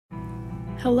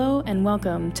Hello and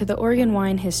welcome to the Oregon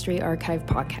Wine History Archive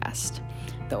podcast.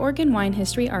 The Oregon Wine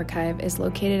History Archive is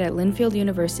located at Linfield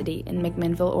University in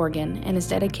McMinnville, Oregon, and is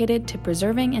dedicated to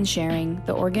preserving and sharing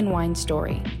the Oregon wine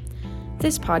story.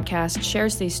 This podcast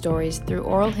shares these stories through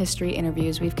oral history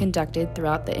interviews we've conducted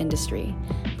throughout the industry.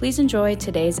 Please enjoy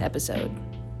today's episode.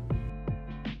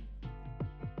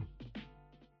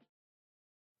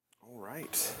 All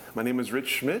right. My name is Rich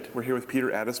Schmidt. We're here with Peter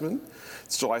Adesman.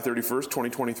 It's July 31st,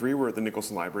 2023. We're at the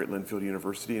Nicholson Library at Linfield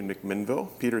University in McMinnville.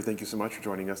 Peter, thank you so much for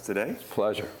joining us today.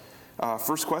 Pleasure.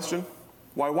 First question,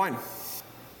 why wine?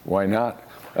 Why not?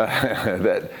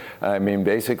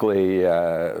 Basically,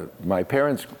 my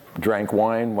parents drank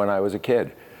wine when I was a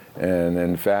kid. And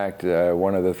in fact,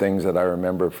 one of the things that I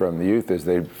remember from the youth is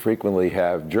they'd frequently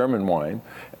have German wine,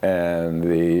 and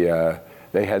they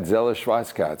had Zelle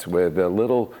Schwarzkatz with a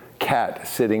little cat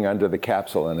sitting under the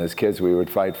capsule, and as kids we would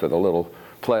fight for the little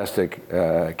plastic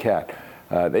cat.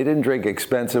 They didn't drink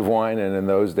expensive wine, and in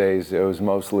those days it was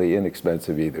mostly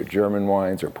inexpensive, either German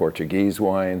wines or Portuguese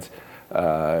wines.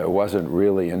 It wasn't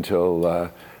really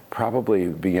until probably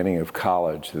the beginning of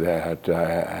college that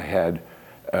I had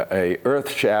a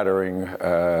earth-shattering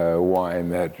wine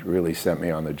that really sent me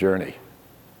on the journey.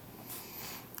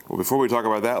 Well, before we talk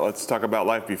about that, let's talk about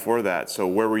life before that. So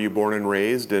where were you born and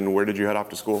raised, and where did you head off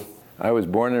to school? I was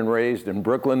born and raised in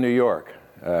Brooklyn, New York.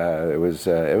 It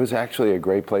was actually a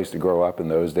great place to grow up in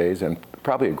those days, and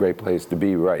probably a great place to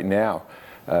be right now.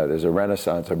 There's a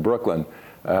renaissance of Brooklyn.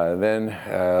 Then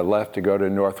left to go to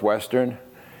Northwestern,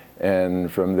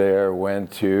 and from there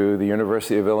went to the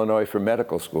University of Illinois for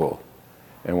medical school.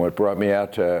 And what brought me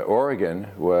out to Oregon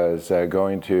was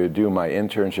going to do my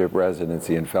internship,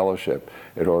 residency, and fellowship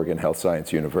at Oregon Health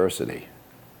Science University.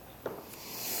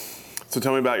 So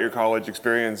tell me about your college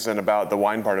experience and about the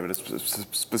wine part of it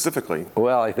specifically.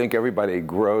 Well, I think everybody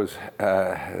grows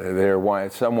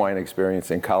some wine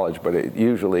experience in college, but it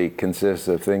usually consists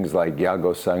of things like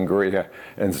Yago Sangria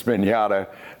and Spinata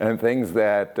and things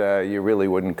that you really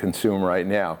wouldn't consume right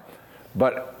now.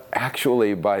 But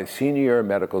actually, by senior year of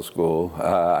medical school,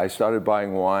 I started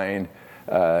buying wine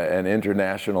and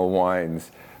international wines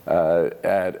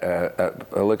at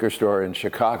a liquor store in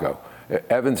Chicago.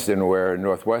 Evanston, where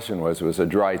Northwestern was a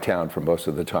dry town for most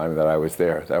of the time that I was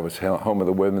there. That was home of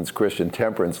the Women's Christian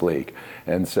Temperance League.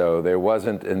 And so there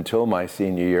wasn't, until my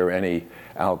senior year, any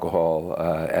alcohol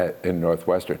in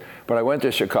Northwestern. But I went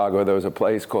to Chicago. There was a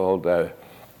place called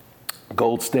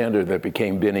Gold Standard that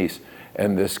became Binny's.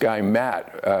 And this guy,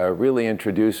 Matt, really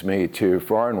introduced me to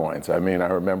foreign wines. I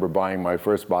remember buying my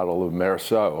first bottle of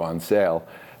Merceau on sale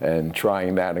and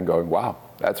trying that and going, wow,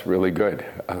 that's really good.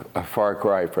 A far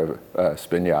cry from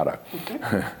Spinata.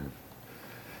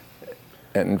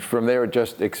 And from there, it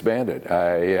just expanded.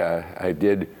 I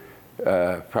did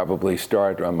probably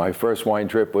start on my first wine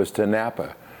trip was to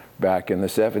Napa back in the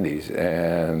 70s,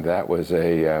 and that was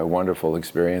a wonderful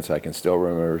experience. I can still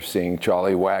remember seeing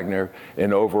Charlie Wagner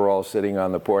in overalls sitting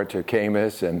on the porch of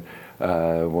Camus, and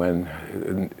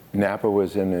when Napa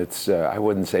was in its, I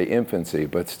wouldn't say infancy,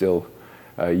 but still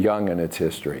young in its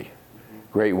history.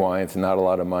 Great wines, not a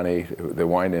lot of money. The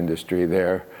wine industry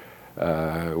there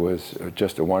was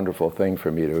just a wonderful thing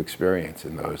for me to experience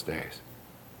in those days.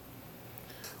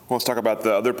 Well, let's talk about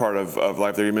the other part of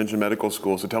life there. You mentioned medical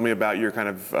school. So tell me about your kind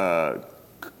of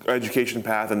education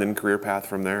path and then career path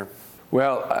from there.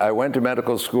 Well, I went to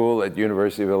medical school at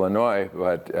University of Illinois,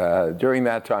 but during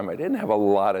that time I didn't have a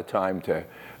lot of time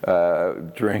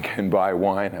to drink and buy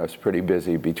wine. I was pretty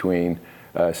busy between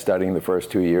studying the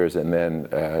first 2 years and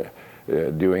then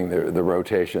doing the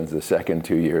rotations the second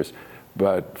 2 years.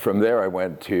 But from there I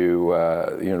went to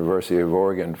the University of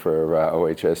Oregon for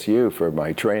OHSU for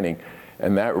my training,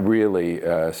 and that really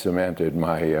cemented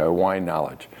my wine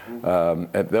knowledge.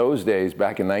 At those days,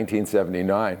 back in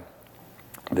 1979,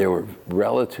 there were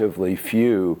relatively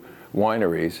few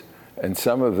wineries, and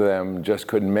some of them just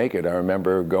couldn't make it. I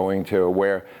remember going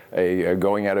to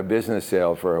going out of business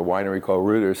sale for a winery called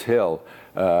Reuter's Hill.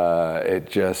 It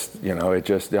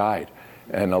just died.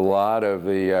 And a lot of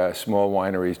the small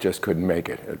wineries just couldn't make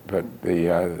it. But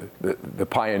the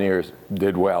pioneers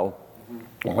did well.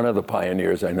 One of the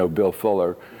pioneers, I know Bill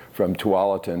Fuller from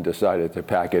Tualatin, decided to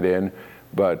pack it in,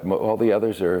 but all the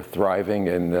others are thriving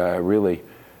and really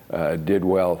did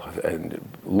well and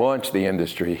launched the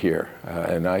industry here.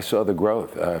 And I saw the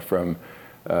growth from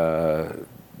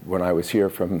when I was here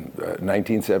from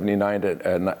 1979 to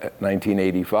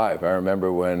 1985. I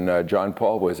remember when John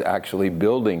Paul was actually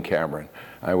building Cameron.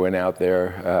 I went out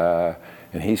there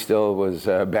and he still was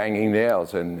banging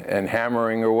nails and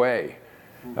hammering away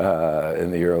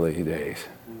in the early days.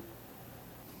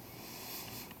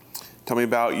 Tell me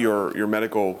about your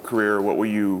medical career. What were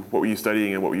you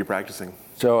studying and what were you practicing?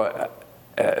 So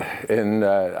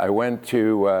I went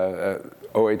to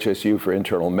OHSU for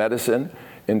internal medicine.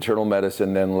 Internal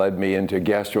medicine then led me into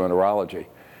gastroenterology.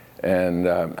 And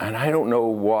I don't know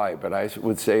why, but I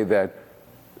would say that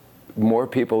more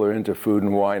people are into food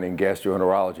and wine and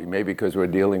gastroenterology, maybe because we're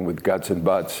dealing with guts and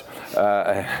butts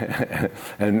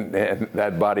and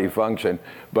that body function.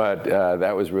 But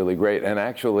that was really great. And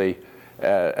actually,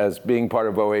 as being part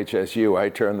of OHSU, I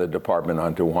turned the department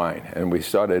onto wine. And we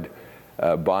started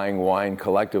buying wine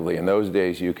collectively. In those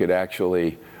days, you could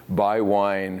actually buy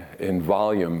wine in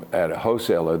volume at a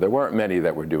wholesaler. There weren't many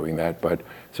that were doing that, but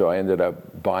so I ended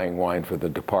up buying wine for the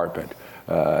department.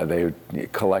 They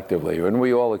collectively, and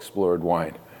we all explored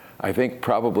wine. I think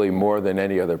probably more than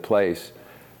any other place,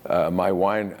 my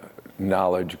wine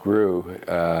knowledge grew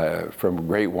from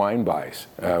great wine buys,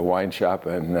 wine shop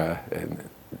in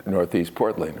Northeast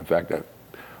Portland. In fact, I'll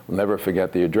never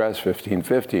forget the address,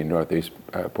 1515 Northeast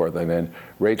Portland. And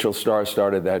Rachel Starr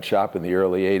started that shop in the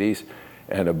early 80s,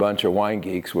 and a bunch of wine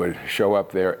geeks would show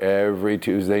up there every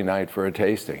Tuesday night for a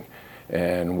tasting.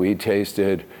 And we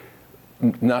tasted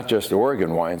not just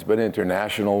Oregon wines, but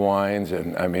international wines.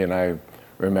 And I mean, I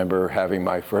remember having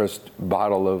my first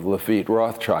bottle of Lafite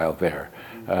Rothschild there,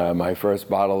 my first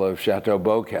bottle of Chateau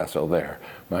Beaucastel there,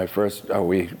 my first,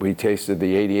 we tasted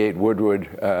the 88 Woodward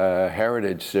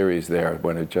Heritage Series there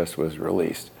when it just was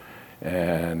released.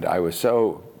 And I was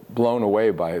so blown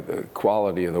away by the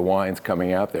quality of the wines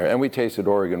coming out there. And we tasted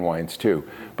Oregon wines too,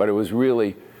 but it was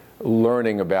really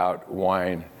learning about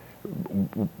wine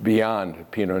beyond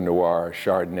Pinot Noir,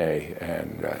 Chardonnay,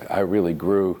 and I really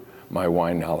grew my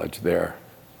wine knowledge there.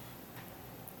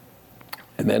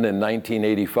 And then in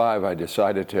 1985, I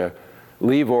decided to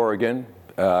leave Oregon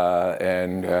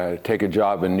and take a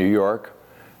job in New York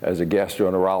as a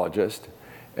gastroenterologist.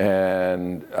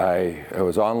 And I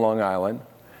was on Long Island,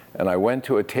 and I went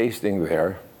to a tasting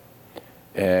there,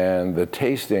 and the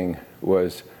tasting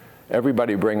was,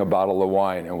 everybody bring a bottle of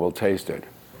wine and we'll taste it.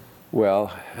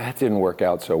 Well, that didn't work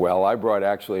out so well. I brought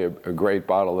actually a great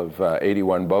bottle of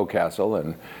 81 Beaucastel,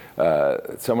 and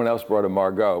someone else brought a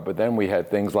Margaux, but then we had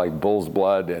things like bull's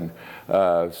blood and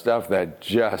stuff that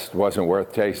just wasn't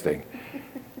worth tasting.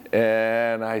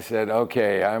 And I said,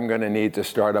 okay, I'm going to need to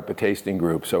start up a tasting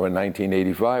group. So in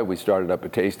 1985, we started up a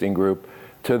tasting group.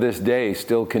 To this day,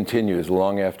 still continues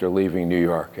long after leaving New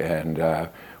York. And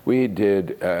we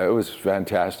did, it was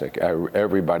fantastic.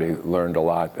 Everybody learned a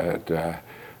lot.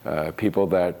 People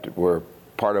that were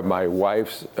part of my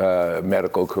wife's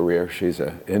medical career. She's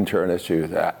an internist, she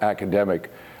was an academic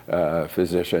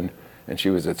physician, and she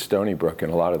was at Stony Brook,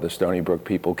 and a lot of the Stony Brook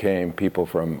people came, people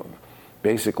from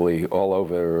basically all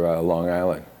over Long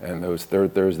Island. And those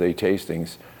Third Thursday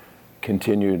tastings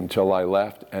continued until I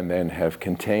left, and then have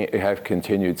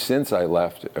continued since I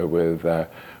left with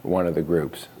one of the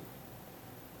groups.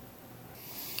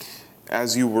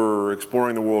 As you were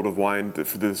exploring the world of wine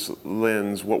for this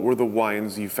lens, what were the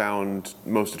wines you found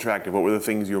most attractive? What were the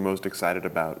things you were most excited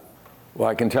about? Well,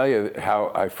 I can tell you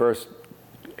how I first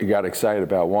got excited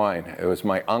about wine. It was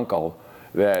my uncle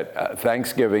that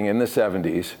Thanksgiving in the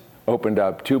 70s opened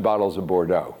up 2 bottles of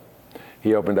Bordeaux.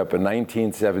 He opened up a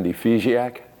 1970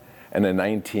 Figeac and a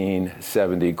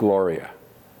 1970 Gloria.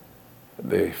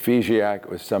 The Figeac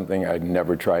was something I'd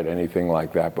never tried anything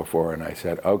like that before, and I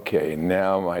said, okay,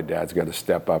 now my dad's got to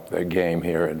step up the game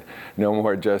here, and no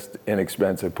more just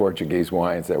inexpensive Portuguese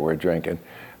wines that we're drinking.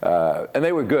 And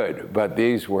they were good, but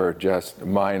these were just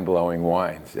mind-blowing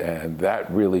wines, and that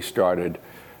really started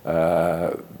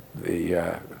my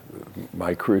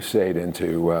crusade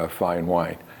into fine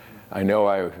wine. I know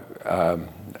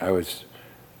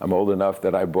I'm old enough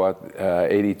that I bought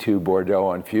 82 Bordeaux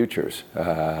on futures.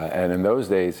 And in those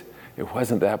days, it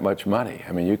wasn't that much money.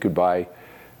 I mean, you could buy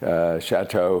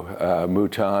Chateau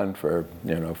Mouton for,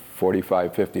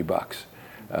 $45,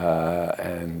 $50.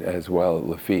 And as well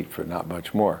Lafite for not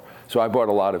much more. So I bought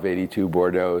a lot of 82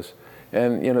 Bordeaux.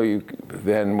 And, you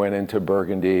then went into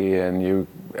Burgundy, and you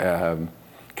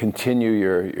continue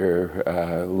your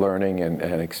learning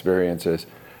and experiences.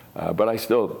 But I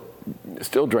still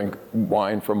drink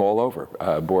wine from all over.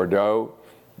 Bordeaux,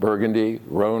 Burgundy,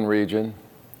 Rhone region.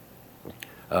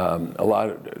 A lot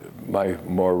of my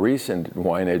more recent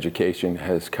wine education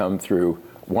has come through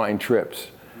wine trips.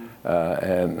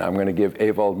 And I'm going to give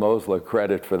Ewald Mosler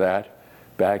credit for that.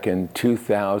 Back in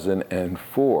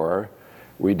 2004,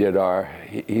 we did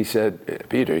he said,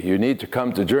 Peter, you need to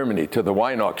come to Germany to the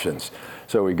wine auctions.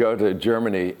 So we go to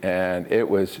Germany, and it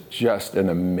was just an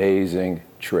amazing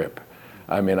trip.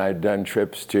 I mean, I'd done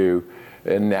trips to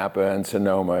in Napa and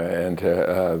Sonoma and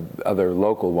other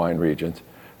local wine regions.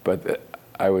 But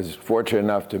I was fortunate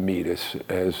enough to meet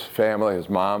his family, his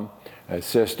mom, his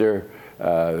sister.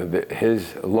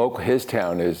 His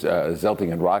town is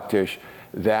Zeltingen-Rocktisch.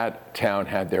 That town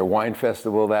had their wine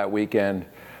festival that weekend.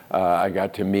 I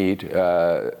got to meet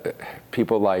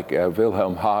people like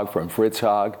Wilhelm Haag from Fritz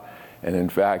Haag, and in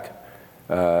fact,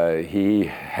 he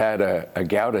had a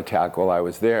gout attack while I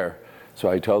was there. So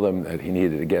I told him that he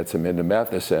needed to get some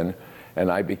indomethacin,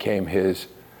 and I became his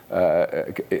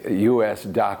U.S.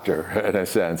 doctor in a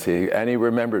sense. And he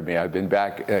remembered me. I've been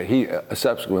back. He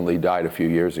subsequently died a few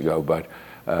years ago, but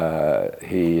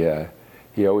he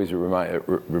always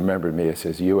remembered me as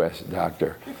his U.S.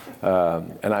 doctor.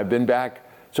 And I've been back.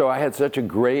 So I had such a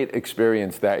great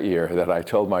experience that year that I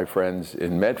told my friends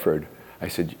in Medford, I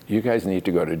said, you guys need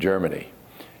to go to Germany.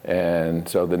 And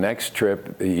so the next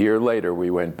trip, a year later, we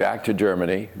went back to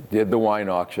Germany, did the wine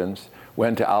auctions,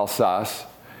 went to Alsace,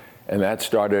 and that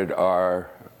started our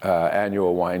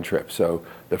annual wine trip. So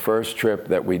the first trip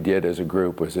that we did as a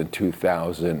group was in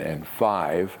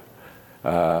 2005,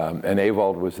 and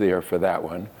Ewald was there for that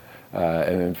one.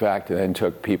 And in fact, then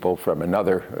took people from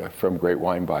from Great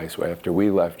Wine Buy. So after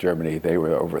we left Germany, they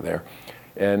were over there.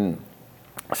 And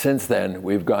since then,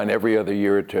 we've gone every other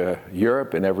year to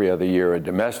Europe and every other year a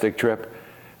domestic trip.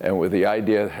 And with the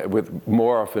idea, with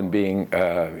more often being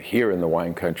here in the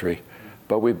wine country,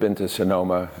 but we've been to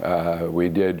Sonoma. We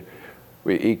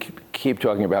keep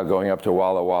talking about going up to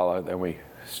Walla Walla, then we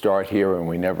start here and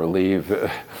we never leave.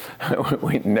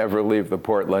 We never leave the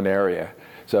Portland area.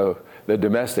 So the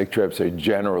domestic trips are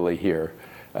generally here,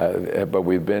 but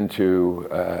we've been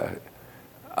to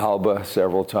Alba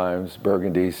several times,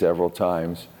 Burgundy several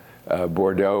times,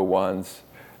 Bordeaux once,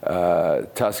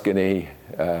 Tuscany,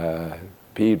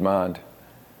 Piedmont,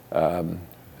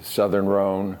 Southern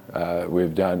Rhone.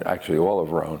 We've done actually all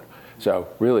of Rhone. So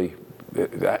really,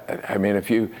 I mean, if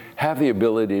you have the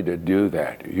ability to do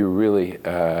that, you really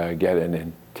get an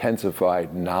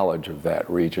intensified knowledge of that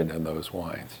region and those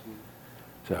wines.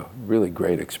 So really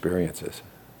great experiences.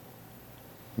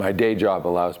 My day job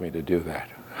allows me to do that.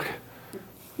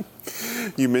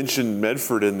 You mentioned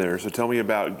Medford in there, so tell me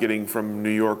about getting from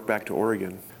New York back to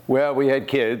Oregon. Well, we had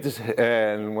kids,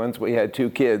 and once we had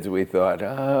 2 kids, we thought,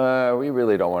 we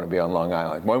really don't want to be on Long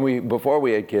Island. Before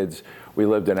we had kids, we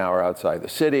lived an hour outside the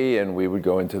city, and we would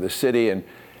go into the city, and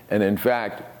in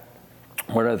fact,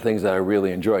 one of the things that I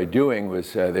really enjoyed doing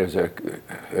was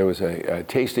there was a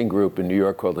tasting group in New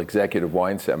York called Executive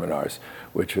Wine Seminars,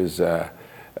 which was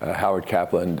Howard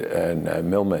Kaplan and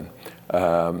Millman.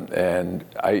 And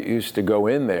I used to go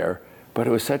in there, but it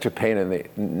was such a pain in the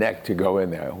neck to go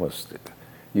in there. I almost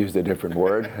used a different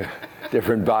word,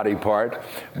 different body part,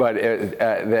 but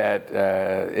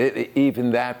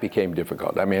even that became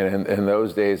difficult. I mean, in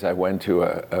those days, I went to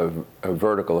a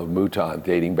vertical of Mouton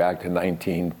dating back to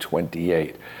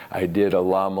 1928. I did a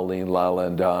La Moline, La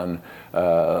Landon,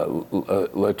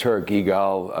 La Turque,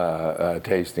 Igal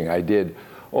tasting. I did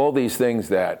all these things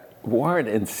that weren't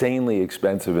insanely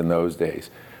expensive in those days,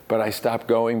 but I stopped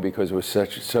going because it was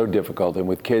so difficult, and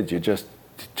with kids, you just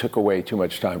took away too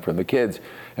much time from the kids.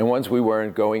 And once we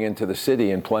weren't going into the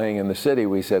city and playing in the city,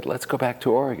 we said, let's go back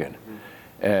to Oregon.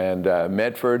 And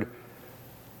Medford,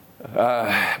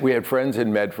 we had friends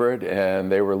in Medford,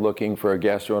 and they were looking for a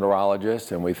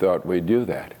gastroenterologist, and we thought we'd do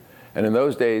that. And in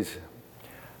those days,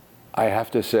 I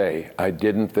have to say, I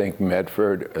didn't think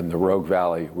Medford and the Rogue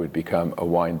Valley would become a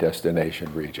wine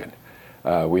destination region.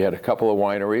 We had a couple of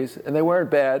wineries, and they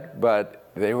weren't bad, but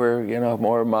they were,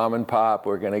 more mom and pop.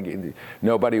 We're going to get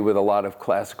nobody with a lot of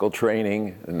classical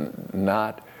training, and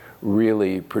not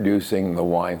really producing the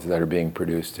wines that are being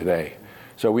produced today.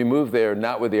 So we moved there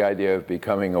not with the idea of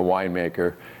becoming a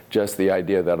winemaker, just the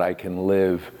idea that I can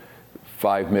live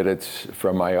 5 minutes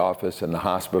from my office in the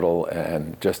hospital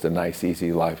and just a nice,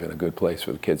 easy life in a good place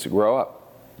for the kids to grow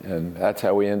up. And that's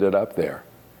how we ended up there.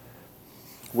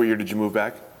 What year did you move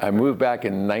back? I moved back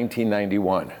in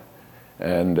 1991.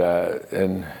 And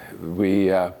we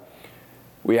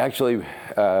actually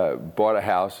bought a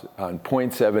house on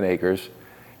 0.7 acres,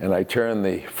 and I turned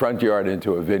the front yard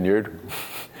into a vineyard.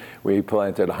 We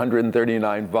planted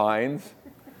 139 vines.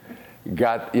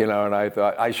 And I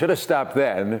thought I should have stopped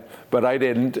then, but I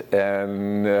didn't.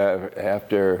 And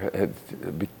after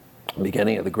the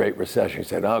beginning of the Great Recession, we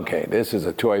said, okay, this is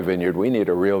a toy vineyard. We need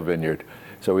a real vineyard.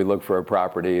 So we looked for a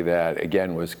property that,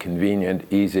 again, was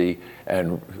convenient, easy,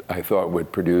 and I thought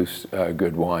would produce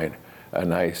good wine. A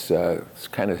nice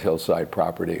kind of hillside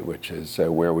property, which is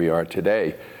where we are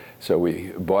today. So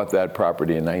we bought that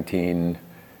property in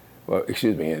what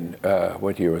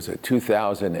year was it?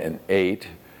 2008.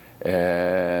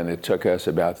 And it took us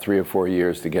about 3 or 4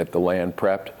 years to get the land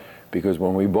prepped, because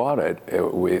when we bought it,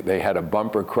 they had a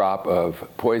bumper crop of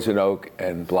poison oak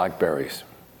and blackberries.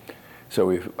 So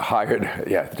we hired,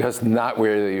 just not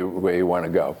where you want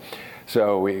to go.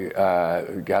 So we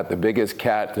got the biggest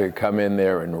cat to come in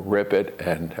there and rip it,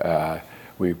 and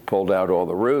we pulled out all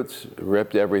the roots,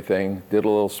 ripped everything, did a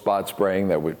little spot spraying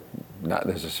that we're not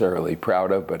necessarily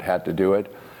proud of, but had to do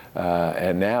it.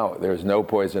 And now there's no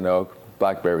poison oak.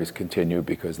 Blackberries continue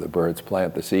because the birds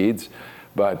plant the seeds.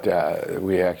 But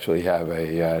we actually have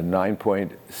a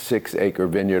 9.6 acre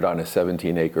vineyard on a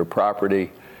 17-acre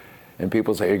property. And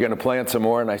people say, you're going to plant some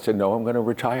more? And I said, no, I'm going to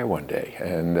retire one day,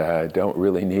 and don't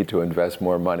really need to invest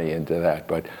more money into that.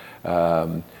 But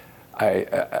I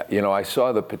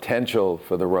saw the potential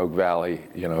for the Rogue Valley,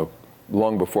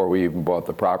 long before we even bought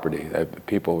the property.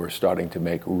 People were starting to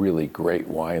make really great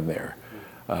wine there.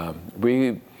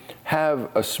 We have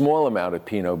a small amount of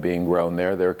Pinot being grown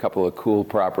there. There are a couple of cool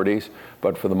properties,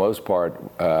 but for the most part,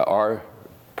 our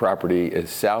property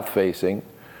is south-facing.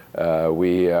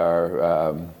 We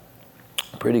are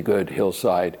pretty good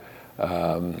hillside.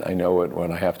 I know it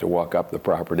when I have to walk up the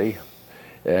property.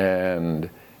 And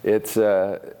it's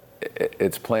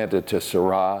planted to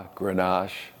Syrah,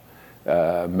 Grenache,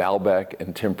 Malbec,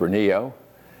 and Tempranillo.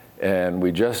 And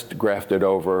we just grafted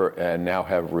over and now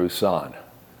have Roussanne.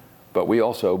 But we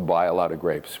also buy a lot of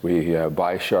grapes. We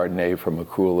buy Chardonnay from a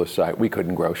cooler site. We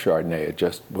couldn't grow Chardonnay. It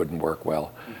just wouldn't work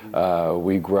well.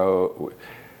 We grow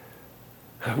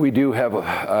Roussanne,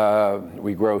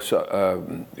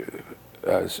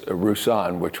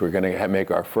 which we're going to make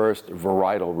our first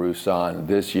varietal Roussanne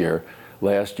this year.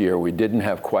 Last year, we didn't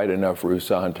have quite enough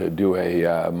Roussanne to do a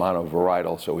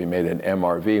monovarietal, so we made an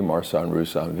MRV, Marsanne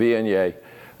Roussanne Viognier.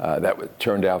 That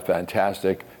turned out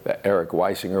fantastic. Eric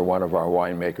Weisinger, one of our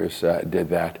winemakers, did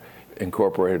that,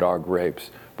 incorporated our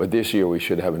grapes. But this year we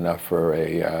should have enough for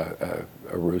a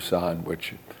Roussanne,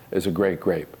 which is a great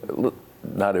grape.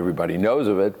 Not everybody knows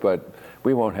of it, but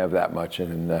we won't have that much,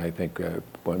 and I think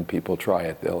when people try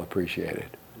it, they'll appreciate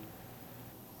it.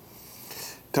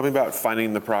 Tell me about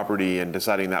finding the property and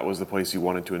deciding that was the place you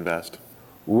wanted to invest.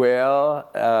 Well,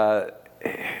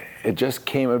 it just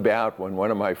came about when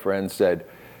one of my friends said,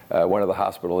 one of the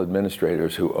hospital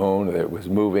administrators who owned it was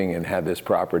moving and had this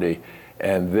property,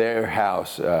 and their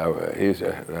house,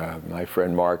 my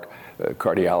friend Mark, a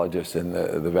cardiologist in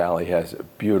the valley, has a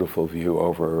beautiful view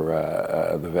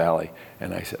over the valley.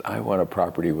 And I said, I want a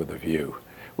property with a view.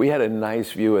 We had a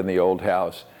nice view in the old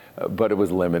house, but it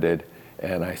was limited.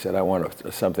 And I said, I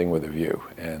want something with a view.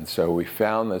 And so we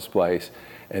found this place.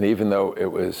 And even though it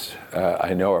was,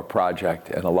 I know, a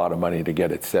project and a lot of money to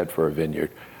get it set for a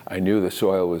vineyard, I knew the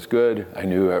soil was good. I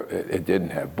knew it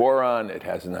didn't have boron. It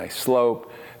has a nice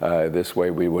slope. This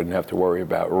way we wouldn't have to worry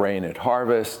about rain at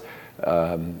harvest.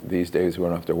 These days we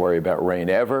don't have to worry about rain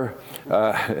ever.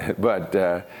 But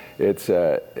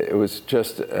it was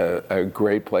just a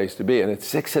great place to be. And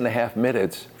it's 6.5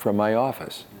 minutes from my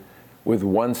office with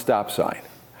one stop sign.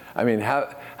 I mean,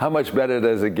 how much better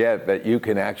does it get that you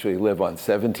can actually live on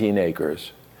 17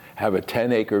 acres, have a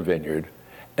 10-acre vineyard,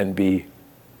 and be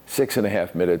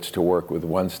 6.5 minutes to work with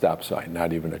one stop sign,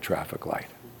 not even a traffic light?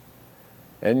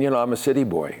 And I'm a city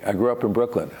boy. I grew up in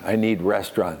Brooklyn. I need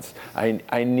restaurants.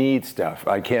 I need stuff.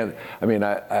 I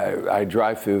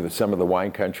drive through some of the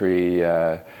wine country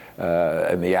and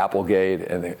the Applegate,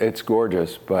 and it's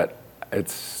gorgeous, but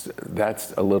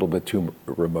that's a little bit too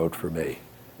remote for me.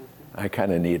 I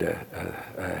kind of need a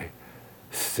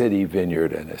city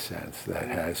vineyard in a sense that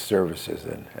has services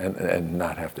and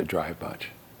not have to drive much.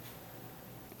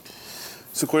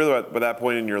 So clearly, by that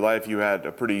point in your life, you had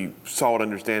a pretty solid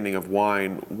understanding of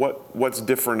wine. What's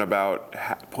different about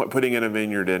putting in a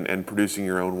vineyard and producing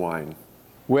your own wine?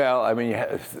 Well, I mean,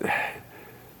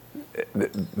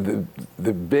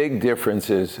 the big difference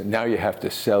is now you have to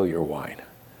sell your wine.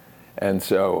 And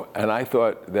I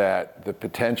thought that the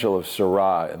potential of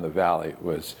Syrah in the valley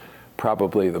was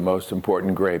probably the most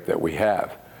important grape that we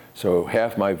have. So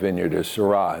half my vineyard is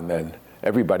Syrah, and then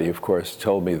everybody, of course,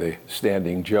 told me the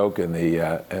standing joke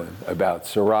about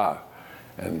Syrah.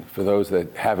 And for those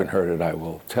that haven't heard it, I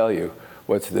will tell you,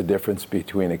 what's the difference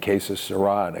between a case of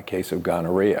Syrah and a case of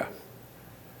gonorrhea?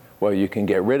 Well, you can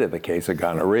get rid of the case of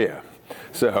gonorrhea.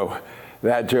 So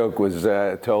that joke was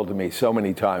told to me so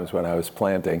many times when I was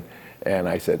planting, and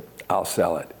I said, I'll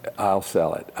sell it, I'll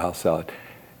sell it, I'll sell it.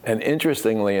 And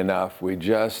interestingly enough, we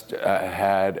just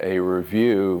had a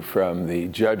review from the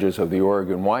judges of the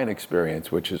Oregon Wine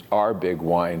Experience, which is our big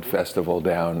wine festival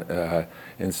down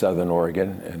in Southern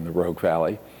Oregon in the Rogue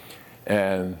Valley.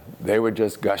 And they were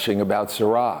just gushing about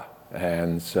Syrah.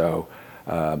 And so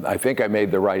I think I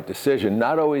made the right decision.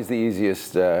 Not always the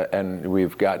easiest, and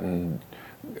we've gotten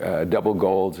double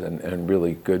golds and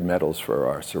really good medals for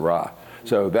our Syrah.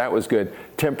 So that was good.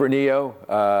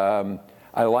 Tempranillo,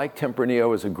 I like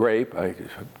Tempranillo as a grape. I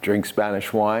drink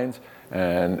Spanish wines,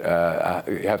 and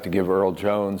you have to give Earl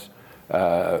Jones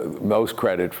most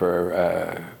credit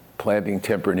for planting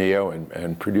Tempranillo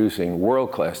and producing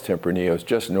world-class Tempranillos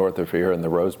just north of here in the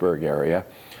Roseburg area.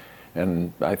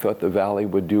 And I thought the valley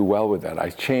would do well with that. I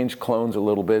changed clones a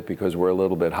little bit because we're a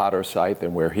little bit hotter site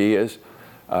than where he is.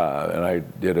 And I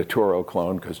did a Toro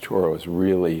clone because Toro is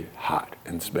really hot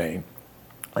in Spain.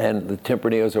 And the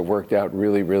Tempranillos have worked out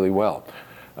really, really well.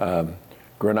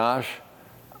 Grenache,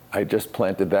 I just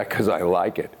planted that because I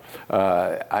like it.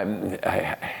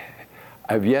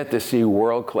 I've yet to see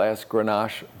world-class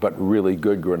Grenache, but really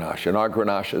good Grenache. And our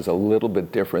Grenache is a little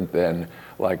bit different than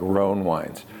like Rhone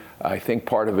wines. I think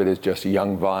part of it is just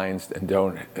young vines and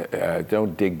don't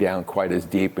dig down quite as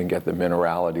deep and get the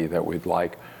minerality that we'd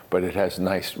like, but it has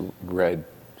nice red,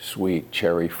 sweet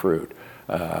cherry fruit.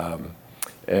 I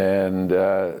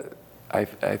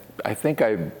think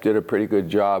I did a pretty good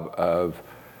job of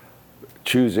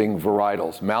choosing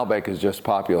varietals. Malbec is just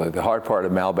popular. The hard part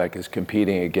of Malbec is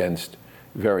competing against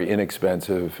very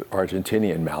inexpensive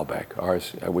Argentinian Malbec.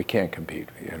 Ours, we can't compete,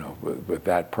 with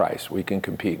that price. We can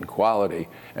compete in quality,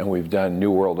 and we've done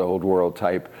New World, Old World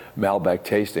type Malbec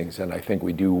tastings, and I think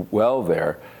we do well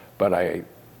there, but I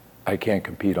can't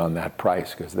compete on that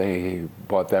price because they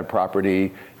bought that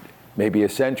property maybe a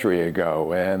century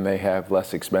ago, and they have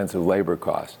less expensive labor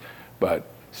costs, but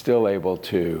still able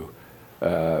to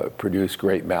produce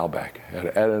great Malbec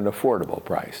at an affordable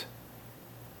price.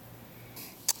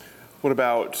 What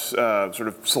about sort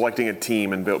of selecting a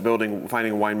team and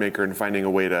finding a winemaker and finding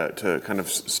a way to kind of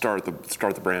start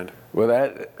the brand? Well,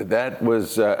 that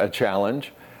was a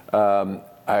challenge.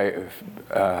 I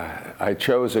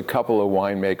chose a couple of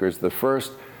winemakers. The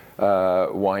first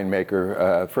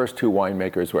first two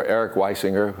winemakers were Eric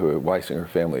Weisinger, who Weisinger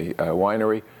Family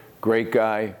Winery, great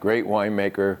guy, great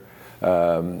winemaker,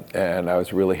 and I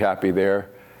was really happy there.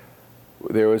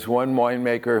 There was one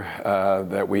winemaker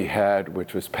that we had,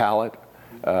 which was Palate,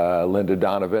 Linda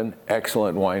Donovan,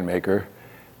 excellent winemaker.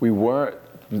 We weren't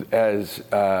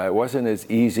it wasn't as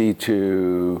easy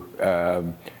to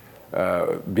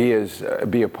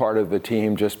be a part of the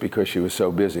team just because she was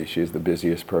so busy. She's the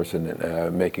busiest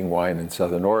person making wine in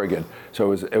Southern Oregon.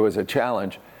 So it was a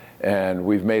challenge, and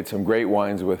we've made some great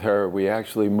wines with her. We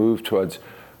actually moved towards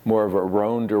more of a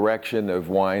Rhone direction of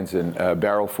wines in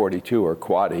Barrel 42 or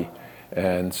Quadi.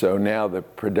 And so now the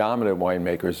predominant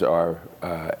winemakers are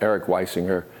Eric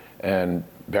Weisinger and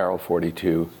Barrel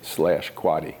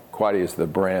 42/Quadi. Quadi is the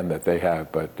brand that they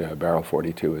have, but Barrel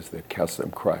 42 is the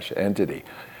custom crush entity.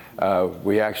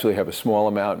 We actually have a small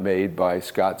amount made by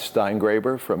Scott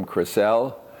Steingraber from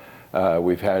Crisell.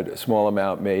 We've had a small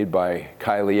amount made by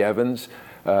Kylie Evans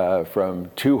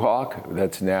from Two Hawk,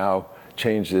 that's now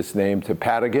changed its name to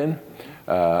Patagon.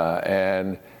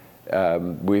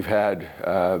 We've had,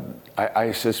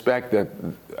 I suspect that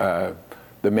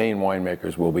the main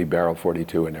winemakers will be Barrel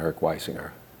 42 and Eric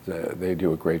Weisinger. They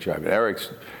do a great job. Eric's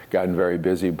gotten very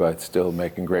busy, but still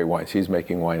making great wines. He's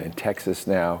making wine in Texas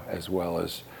now, as well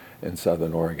as in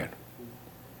Southern Oregon.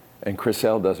 And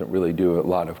Crisell doesn't really do a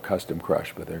lot of custom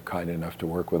crush, but they're kind enough to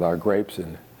work with our grapes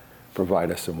and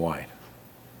provide us some wine.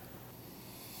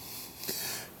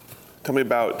 Tell me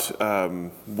about,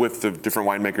 with the different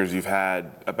winemakers you've had,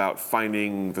 about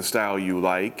finding the style you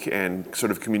like and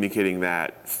sort of communicating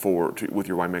that with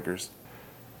your winemakers.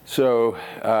 So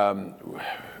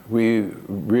we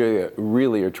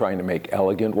really are trying to make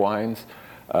elegant wines.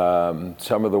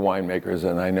 Some of the winemakers,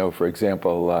 and I know, for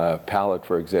example, Palate,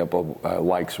 for example,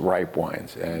 likes ripe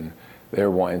wines, and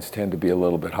their wines tend to be a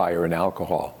little bit higher in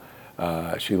alcohol.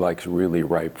 She likes really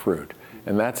ripe fruit.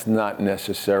 And that's not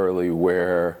necessarily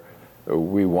where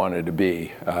we wanted to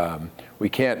be. We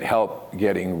can't help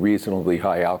getting reasonably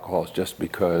high alcohols just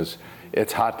because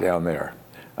it's hot down there.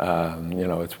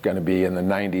 It's going to be in the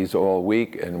 90s all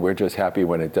week, and we're just happy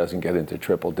when it doesn't get into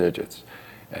triple digits.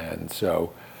 And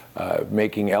so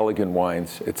making elegant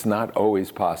wines, it's not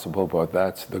always possible, but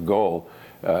that's the goal.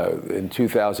 In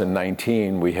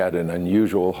 2019, we had an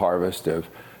unusual harvest of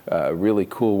really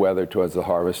cool weather towards the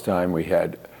harvest time. We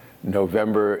had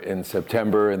November and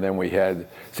September, and then we had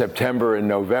September and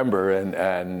November,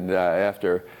 and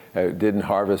after didn't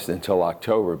harvest until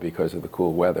October because of the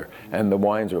cool weather. And the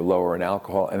wines are lower in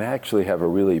alcohol and actually have a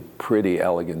really pretty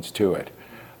elegance to it.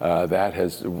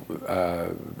 That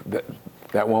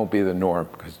won't be the norm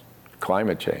because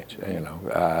climate change,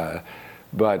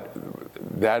 But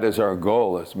that is our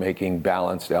goal, is making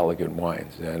balanced, elegant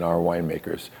wines, and our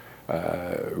winemakers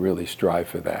really strive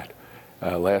for that.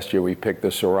 Last year we picked the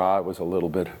Syrah. It was a little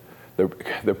bit,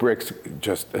 the bricks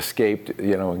just escaped,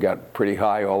 and got pretty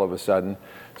high all of a sudden.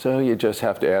 So you just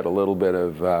have to add a little bit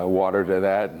of water to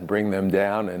that and bring them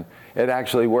down, and it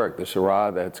actually worked. The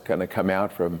Syrah that's going to come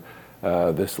out from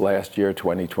this last year,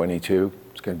 2022,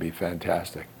 it's going to be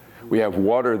fantastic. We have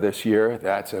water this year.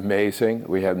 That's amazing.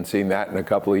 We haven't seen that in a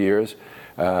couple of years.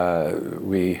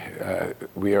 We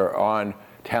are on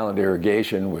talent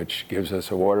irrigation, which gives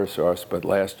us a water source, but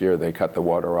last year they cut the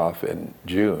water off in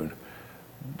June,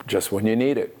 just when you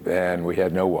need it, and we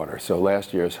had no water. So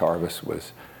last year's harvest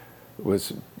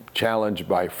was challenged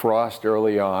by frost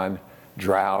early on,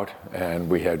 drought, and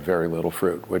we had very little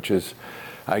fruit, which is,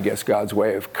 I guess, God's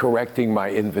way of correcting my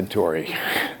inventory.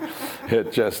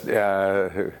 It just,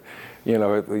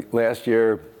 last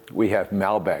year we have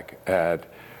Malbec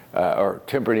or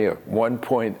Tempranillo,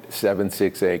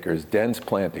 1.76 acres, dense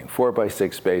planting,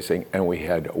 4x6 spacing, and we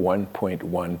had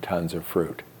 1.1 tons of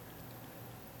fruit.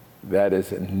 That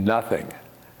is nothing.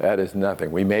 That is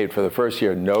nothing. We made, for the first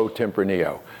year, no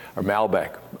Tempranillo or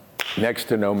Malbec, next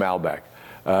to no Malbec.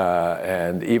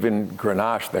 And even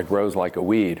Grenache, that grows like a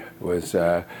weed, was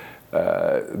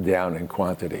down in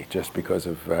quantity just because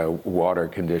of water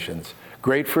conditions.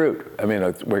 Great fruit. I mean,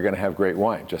 we're going to have great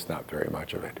wine, just not very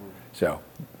much of it. So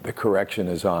the correction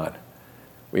is on.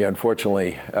 We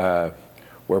unfortunately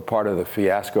were part of the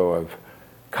fiasco of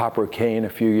copper cane a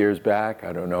few years back.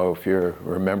 I don't know if you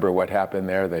remember what happened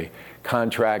there. They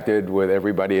contracted with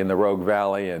everybody in the Rogue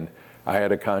Valley, and I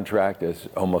had a contract, as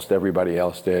almost everybody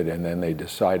else did, and then they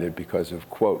decided, because of,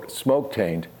 quote, smoke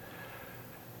taint,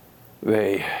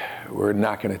 they were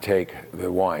not going to take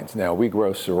the wines. Now, we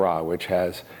grow Syrah, which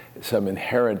has some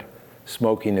inherent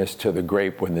smokiness to the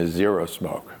grape when there's zero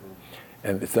smoke.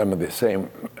 And some of the same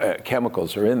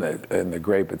chemicals are in the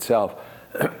grape itself.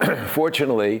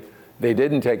 Fortunately, they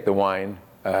didn't take the wine,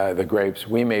 the grapes.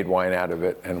 We made wine out of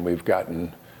it, and we've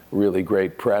gotten really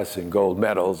great press and gold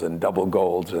medals and double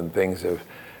golds and things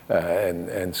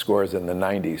and scores in the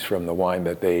 90s from the wine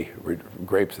that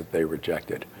grapes that they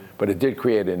rejected. But it did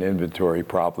create an inventory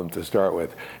problem to start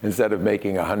with. Instead of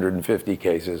making 150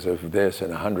 cases of this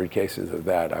and 100 cases of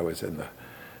that, I was in the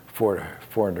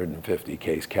 450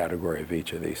 case category of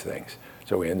each of these things.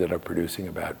 So we ended up producing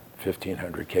about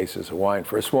 1,500 cases of wine.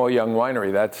 For a small young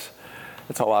winery, that's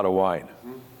a lot of wine.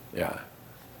 Yeah.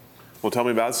 Well, tell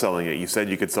me about selling it. You said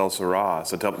you could sell Syrah,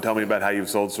 so tell me about how you've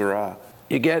sold Syrah.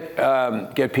 You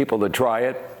get people to try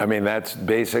it. I mean, that's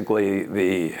basically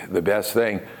the best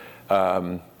thing.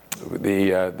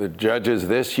 The judges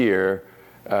this year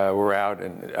were out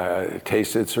and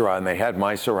tasted Syrah, and they had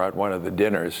my Syrah at one of the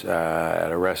dinners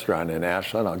at a restaurant in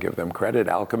Ashland. I'll give them credit,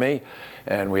 Alchemy.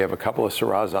 And we have a couple of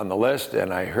Syrahs on the list,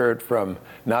 and I heard from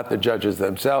not the judges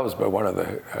themselves, but one of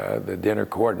the dinner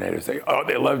coordinators say, "Oh,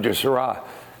 they loved your Syrah."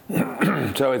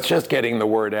 So it's just getting the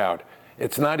word out.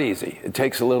 It's not easy. It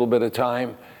takes a little bit of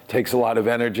time, takes a lot of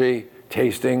energy,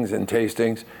 tastings and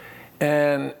tastings.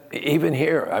 And even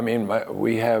here, I mean,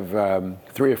 we have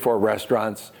 3 or 4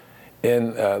 restaurants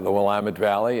in the Willamette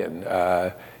Valley,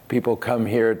 and people come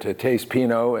here to taste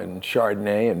Pinot and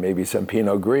Chardonnay and maybe some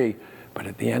Pinot Gris. But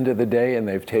at the end of the day, and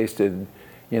they've tasted,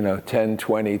 10,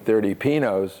 20, 30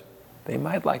 Pinots, they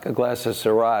might like a glass of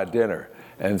Syrah at dinner.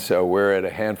 And so we're at a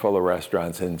handful of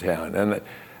restaurants in town. And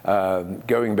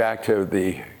going back to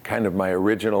the kind of my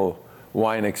original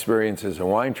wine experiences and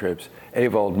wine trips,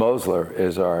 Ewald Mosler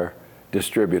is our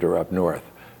distributor up north.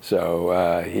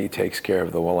 So he takes care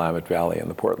of the Willamette Valley and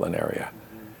the Portland area.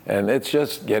 And it's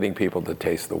just getting people to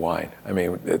taste the wine. I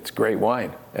mean, it's great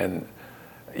wine. And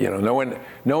no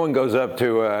one goes up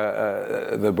to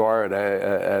the bar at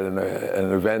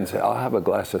an event and says, "I'll have a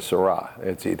glass of Syrah."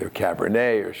 It's either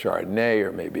Cabernet or Chardonnay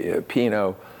or maybe a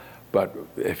Pinot. But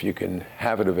if you can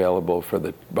have it available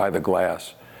by the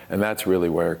glass, and that's really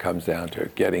where it comes down to,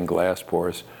 getting glass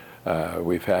pours.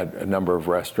 We've had a number of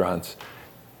restaurants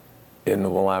in the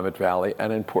Willamette Valley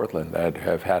and in Portland that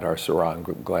have had our Syrah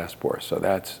and glass pours. So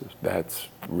that's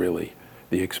really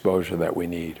the exposure that we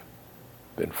need.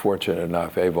 Been fortunate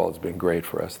enough. Ewald's been great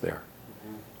for us there.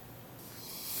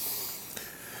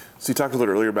 So you talked a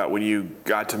little earlier about when you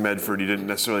got to Medford, you didn't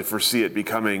necessarily foresee it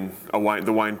becoming the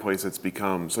wine place it's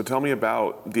become. So tell me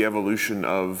about the evolution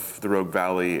of the Rogue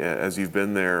Valley as you've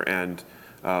been there, and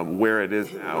where it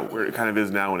is now, where it kind of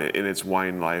is now in its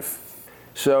wine life.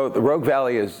 So the Rogue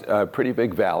Valley is a pretty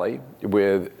big valley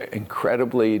with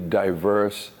incredibly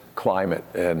diverse climate.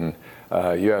 And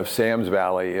you have Sam's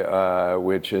Valley,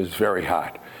 which is very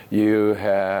hot. You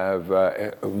have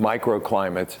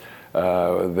microclimates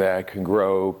that can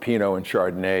grow Pinot and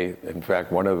Chardonnay. In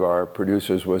fact, one of our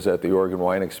producers was at the Oregon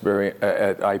Wine Experience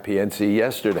at IPNC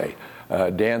yesterday,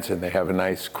 dancing. They have a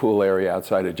nice, cool area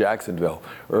outside of Jacksonville.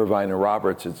 Irvine and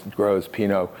Roberts grows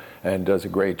Pinot and does a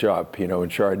great job, Pinot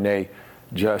and Chardonnay,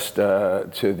 just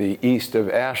to the east of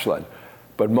Ashland.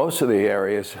 But most of the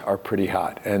areas are pretty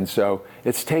hot. And so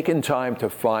it's taken time to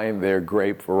find their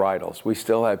grape varietals. We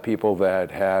still have people that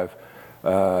have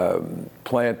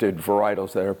planted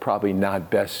varietals that are probably not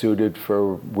best suited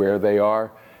for where they are.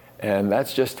 And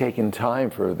that's just taken time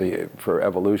for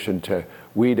evolution to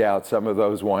weed out some of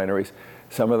those wineries.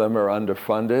 Some of them are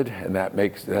underfunded, and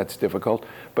that's difficult.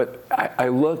 But I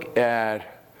look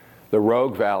at the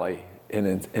Rogue Valley in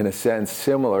a sense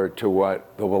similar to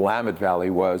what the Willamette Valley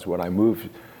was when I moved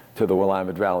to the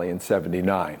Willamette Valley in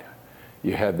 '79.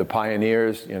 You had the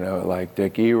pioneers, like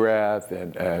Dick Erath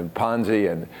and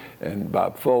Ponzi and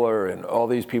Bob Fuller and all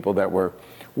these people that were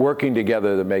working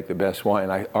together to make the best wine.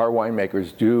 Our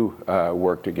winemakers do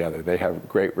work together. They have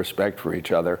great respect for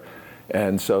each other.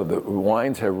 And so the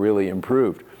wines have really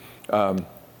improved. I'll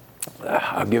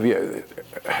give you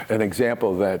an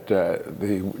example that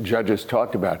the judges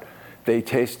talked about. They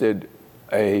tasted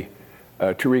a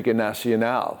Tarica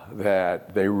Nacional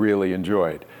that they really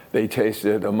enjoyed. They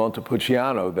tasted a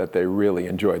Montepulciano that they really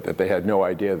enjoyed, that they had no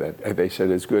idea that they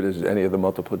said as good as any of the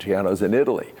Montepulcianos in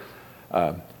Italy.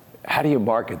 How do you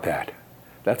market that?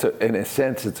 In a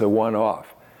sense, it's a one-off.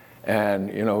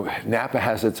 And, Napa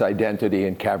has its identity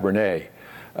in Cabernet.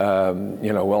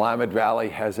 Willamette Valley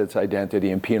has its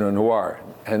identity in Pinot Noir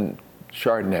and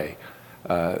Chardonnay.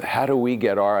 How do we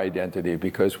get our identity?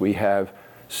 Because we have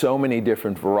so many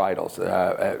different varietals.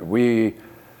 We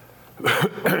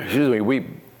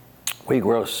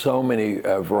grow so many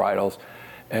varietals,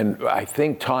 and I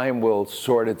think time will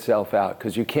sort itself out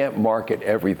because you can't market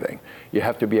everything. You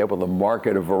have to be able to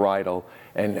market a varietal,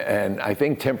 and I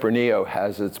think Tempranillo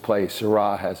has its place,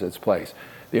 Syrah has its place.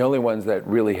 The only ones that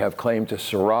really have claim to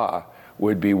Syrah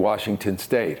would be Washington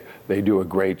State. They do a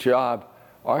great job.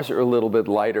 Ours are a little bit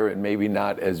lighter and maybe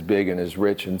not as big and as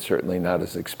rich and certainly not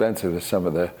as expensive as some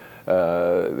of the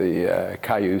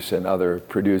Cayuse and other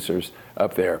producers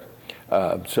up there.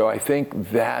 So I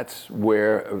think that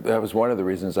was one of the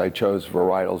reasons I chose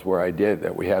varietals where I did,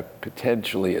 that we have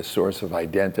potentially a source of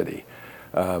identity.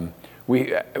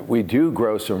 We do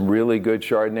grow some really good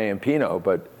Chardonnay and Pinot,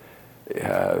 but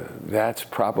that's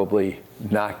probably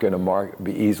not going to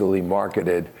be easily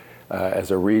marketed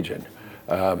as a region.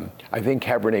 I think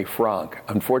Cabernet Franc,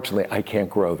 unfortunately, I can't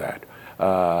grow that.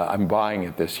 I'm buying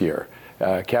it this year.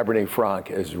 Cabernet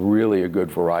Franc is really a good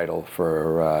varietal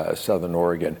for Southern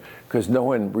Oregon because no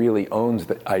one really owns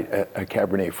a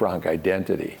Cabernet Franc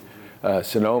identity.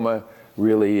 Sonoma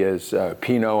really is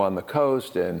Pinot on the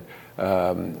coast and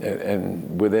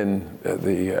within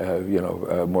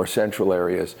the more central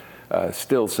areas,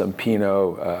 still some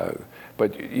Pinot.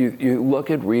 But you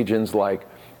look at regions like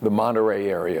the Monterey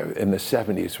area in the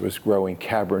 70s was growing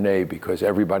Cabernet because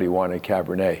everybody wanted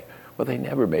Cabernet. Well, they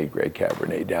never made great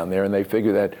Cabernet down there, and they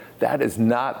figured that is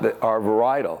not our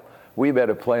varietal. We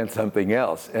better plant something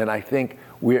else. And I think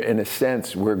in a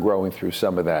sense, we're growing through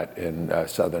some of that in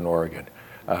Southern Oregon.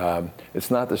 It's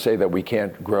not to say that we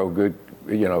can't grow good,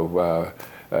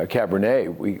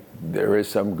 Cabernet. There is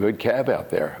some good Cab out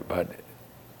there, but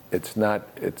it's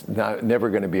never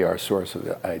going to be our source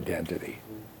of identity.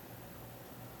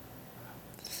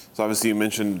 So obviously you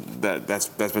mentioned that's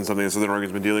been something that Southern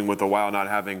Oregon's been dealing with a while, not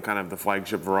having kind of the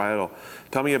flagship varietal.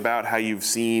 Tell me about how you've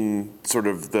seen sort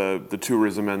of the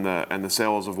tourism and the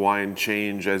sales of wine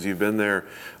change as you've been there.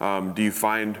 Do you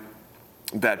find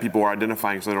that people are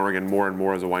identifying Southern Oregon more and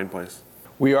more as a wine place?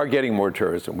 We are getting more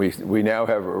tourism. We now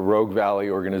have a Rogue Valley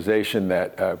organization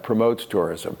that promotes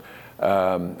tourism.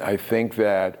 I think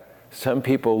that some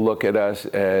people look at us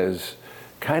as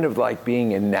kind of like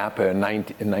being in Napa in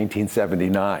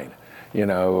 1979.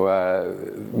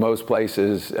 Most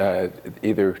places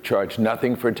either charge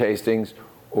nothing for tastings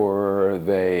or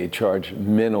they charge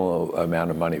minimal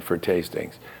amount of money for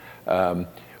tastings.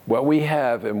 What we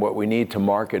have and what we need to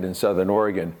market in Southern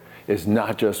Oregon is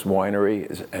not just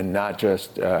winery and not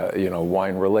just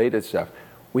wine-related stuff.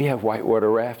 We have whitewater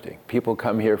rafting. People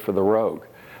come here for the Rogue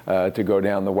to go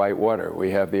down the whitewater. We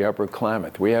have the Upper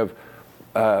Klamath. We have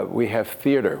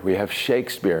theater, we have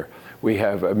Shakespeare, we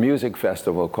have a music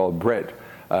festival called Brit.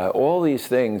 All these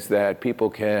things that people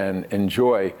can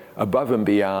enjoy above and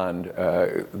beyond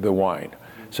the wine.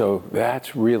 So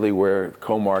that's really where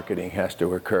co-marketing has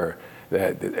to occur.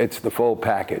 That it's the full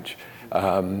package.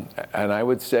 And I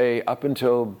would say up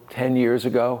until 10 years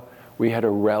ago, we had a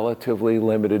relatively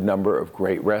limited number of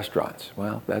great restaurants.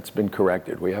 Well, that's been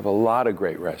corrected. We have a lot of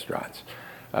great restaurants.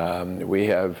 We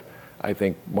have, I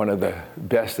think, one of the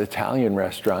best Italian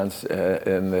restaurants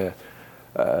in the,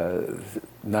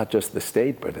 not just the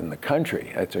state, but in the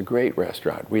country. It's a great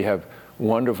restaurant. We have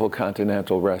wonderful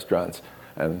continental restaurants.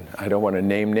 And I don't want to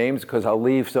name names because I'll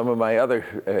leave some of my other,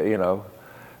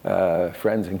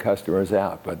 friends and customers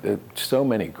out. But there's so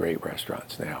many great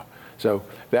restaurants now. So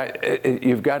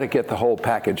you've got to get the whole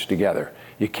package together.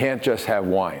 You can't just have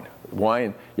wine.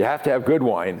 Wine, you have to have good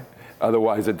wine,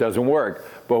 otherwise it doesn't work.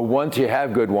 But once you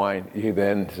have good wine, you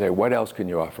then say, what else can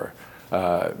you offer? We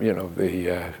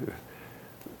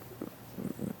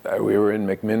were in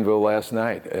McMinnville last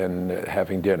night and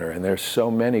having dinner, and there's so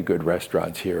many good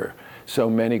restaurants here, so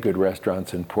many good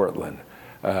restaurants in Portland.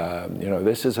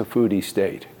 This is a foodie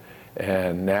state.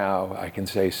 And now I can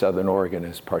say Southern Oregon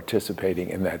is participating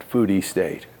in that foodie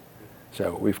state.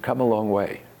 So we've come a long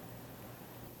way.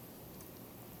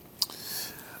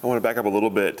 I want to back up a little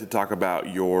bit to talk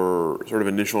about your sort of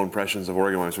initial impressions of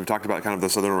Oregon wine. So we've talked about kind of the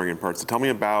Southern Oregon parts. So tell me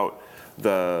about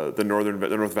the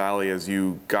North Valley as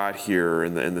you got here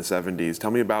in the 70s.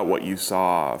 Tell me about what you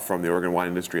saw from the Oregon wine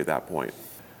industry at that point.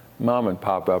 Mom and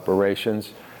pop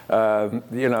operations.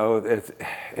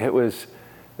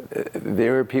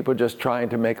 There were people just trying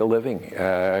to make a living,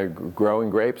 growing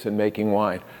grapes and making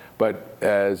wine. But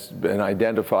as been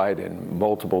identified in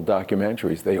multiple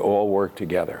documentaries, they all work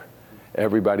together.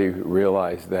 Everybody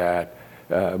realized that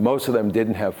most of them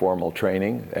didn't have formal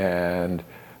training, and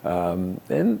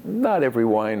not every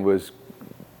wine was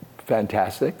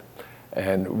fantastic.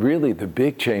 And really the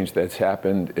big change that's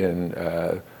happened in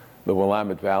the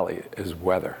Willamette Valley is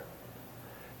weather.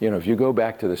 If you go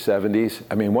back to the 70s,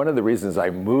 I mean, one of the reasons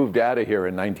I moved out of here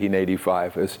in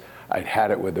 1985 is I'd had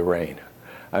it with the rain.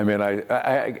 I mean,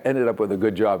 I ended up with a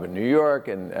good job in New York,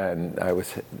 and I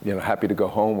was, happy to go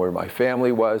home where my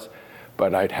family was,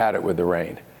 but I'd had it with the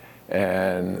rain.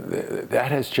 And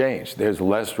that has changed. There's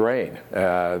less rain.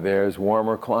 There's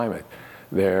warmer climate.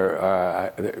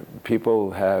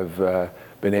 People have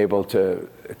been able to,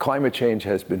 climate change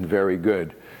has been very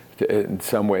good in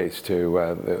some ways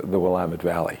to the Willamette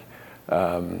Valley.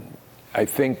 I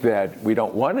think that we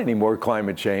don't want any more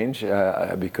climate change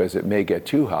because it may get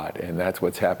too hot, and that's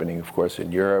what's happening, of course,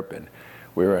 in Europe. And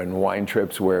we're on wine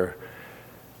trips where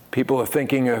people are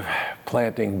thinking of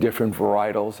planting different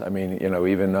varietals. I mean,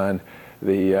 even on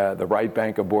the right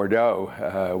bank of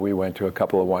Bordeaux, we went to a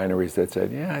couple of wineries that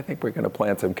said, yeah, I think we're going to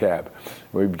plant some Cab.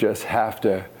 We just have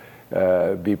to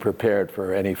be prepared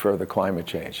for any further climate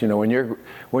change. When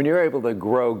you're able to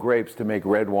grow grapes to make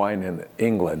red wine in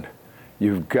England,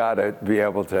 you've got to be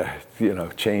able to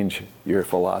change your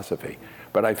philosophy.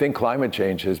 But I think climate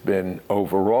change has been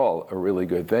overall a really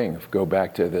good thing. If you go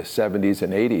back to the 70s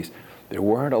and 80s, there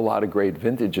weren't a lot of great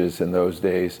vintages in those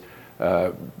days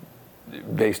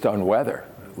based on weather.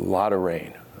 A lot of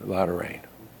rain.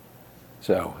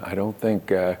 So I don't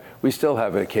think, we still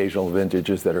have occasional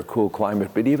vintages that are cool climate,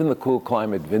 but even the cool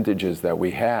climate vintages that we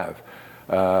have,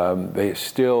 they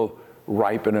still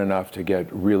ripen enough to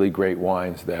get really great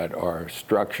wines that are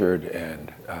structured,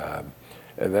 and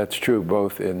that's true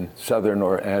both in southern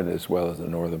and as well as the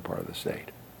northern part of the state.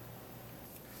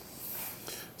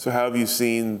 So how have you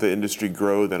seen the industry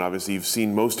grow then? Obviously, you've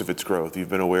seen most of its growth. You've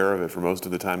been aware of it for most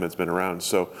of the time it's been around.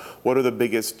 So what are the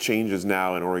biggest changes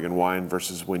now in Oregon wine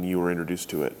versus when you were introduced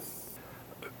to it?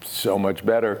 So much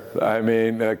better. I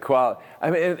mean,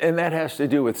 and that has to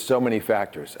do with so many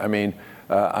factors. I mean,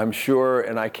 I'm sure,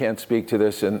 and I can't speak to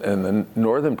this in the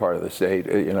northern part of the state,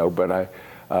 but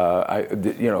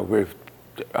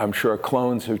I'm sure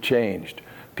clones have changed.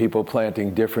 People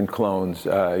planting different clones,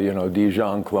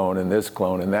 Dijon clone and this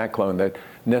clone and that clone that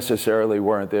necessarily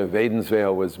weren't there.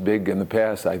 Wadensvale was big in the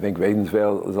past. I think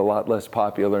Wadensvale is a lot less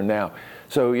popular now.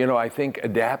 So, I think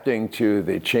adapting to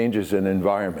the changes in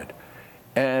environment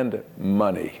and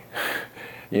money.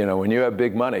 When you have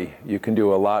big money, you can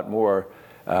do a lot more,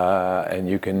 and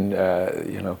you can,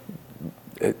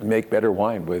 make better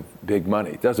wine with big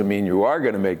money. It doesn't mean you are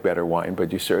going to make better wine,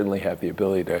 but you certainly have the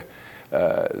ability to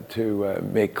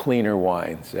make cleaner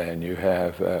wines, and you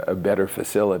have a better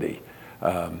facility.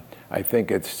 I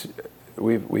think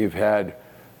we've had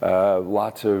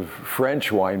lots of French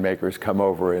winemakers come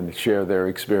over and share their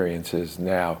experiences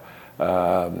now,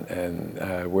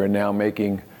 and we're now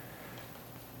making,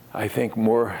 I think,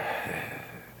 more.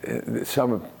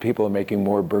 Some people are making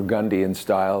more Burgundian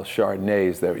style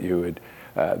Chardonnays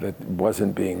that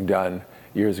wasn't being done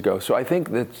years ago. So I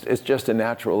think that it's just a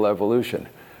natural evolution.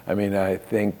 I mean, I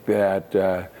think that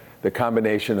the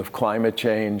combination of climate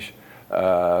change,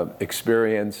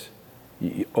 experience,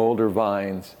 older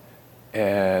vines,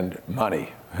 and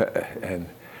money. And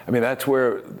I mean, that's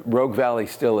where Rogue Valley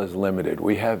still is limited.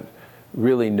 We have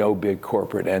really no big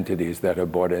corporate entities that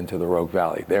have bought into the Rogue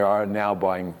Valley. They are now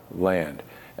buying land,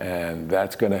 and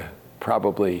that's going to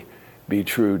probably be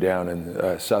true down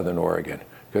in southern Oregon,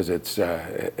 because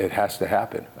it has to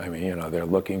happen. I mean, you know, they're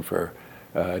looking for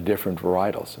different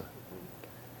varietals,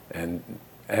 and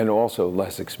also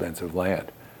less expensive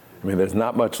land. I mean, there's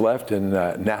not much left in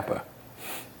Napa.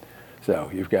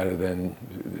 So you've got to then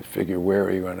figure where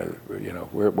are you going to, you know,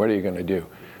 what are you going to do?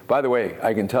 By the way,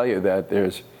 I can tell you that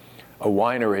there's a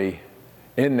winery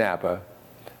in Napa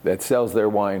that sells their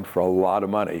wine for a lot of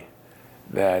money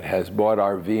that has bought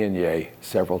our Viognier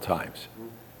several times.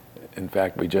 In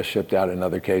fact, we just shipped out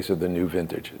another case of the new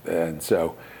vintage. And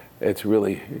so it's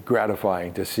really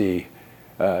gratifying to see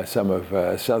some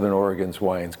of Southern Oregon's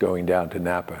wines going down to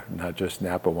Napa, not just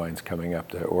Napa wines coming up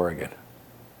to Oregon.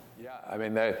 I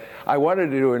mean, I wanted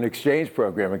to do an exchange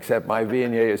program, except my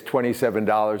Viognier is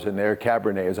 $27 and their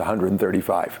Cabernet is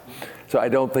 $135. So I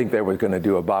don't think they were going to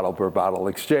do a bottle per bottle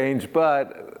exchange,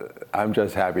 but I'm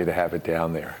just happy to have it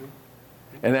down there.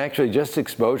 And actually, just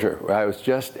exposure. I was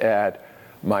just at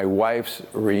my wife's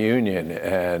reunion,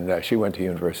 and she went to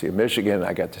University of Michigan.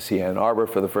 I got to see Ann Arbor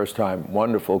for the first time.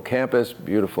 Wonderful campus,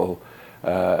 beautiful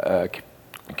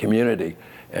community.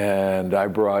 And I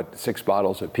brought 6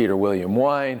 bottles of Peter William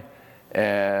wine.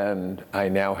 And I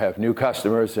now have new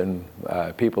customers and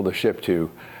people to ship to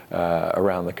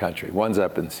around the country. One's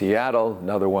up in Seattle,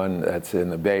 another one that's in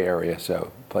the Bay Area,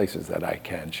 so places that I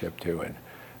can ship to and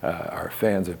are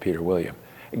fans of Peter William.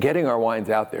 Getting our wines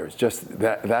out there is just,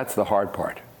 that's the hard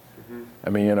part. Mm-hmm. I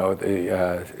mean, you know,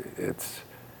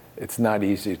 it's not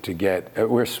easy to get.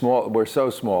 We're small, we're so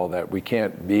small that we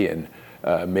can't be in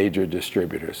major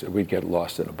distributors. We'd get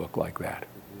lost in a book like that.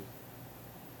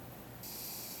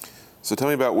 So tell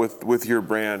me about with your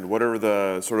brand, what are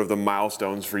the sort of the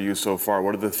milestones for you so far?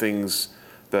 What are the things,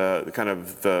 the kind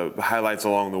of the highlights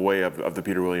along the way of the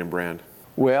Peter William brand?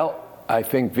 Well, I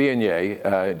think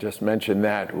Viognier, just mentioned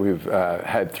that. We've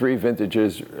had 3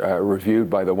 vintages reviewed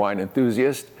by the wine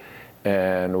enthusiast,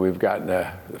 and we've gotten the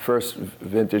first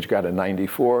vintage got a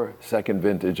 94, second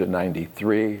vintage a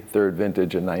 93, third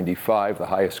vintage a 95, the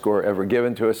highest score ever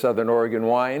given to a Southern Oregon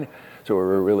wine. So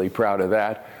we're really proud of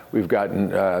that. We've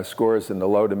gotten scores in the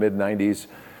low to mid 90s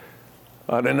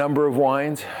on a number of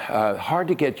wines. Hard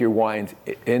to get your wines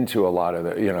into a lot of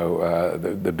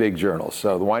the big journals.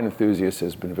 So the Wine Enthusiast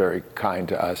has been very kind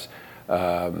to us.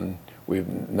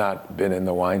 We've not been in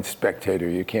the Wine Spectator.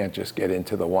 You can't just get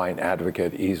into the Wine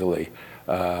Advocate easily.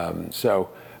 If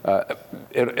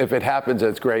it happens,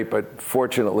 that's great. But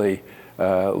fortunately,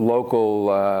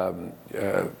 local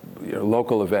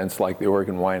events like the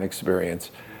Oregon Wine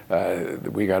Experience.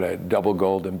 We got a double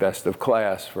gold and best of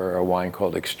class for a wine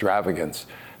called Extravagance.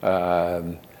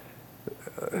 And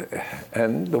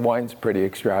the wine's pretty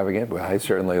extravagant, but I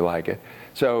certainly like it.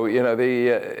 So, you know,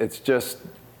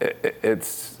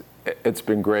 it's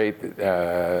been great,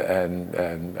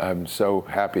 and I'm so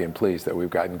happy and pleased that we've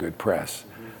gotten good press.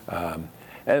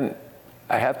 And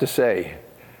I have to say,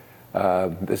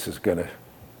 this is going to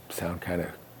sound kind of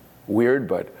weird,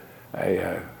 but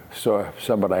I saw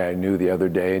somebody I knew the other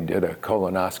day and did a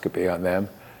colonoscopy on them.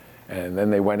 And then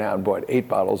they went out and bought 8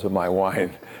 bottles of my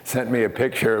wine, sent me a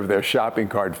picture of their shopping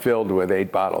cart filled with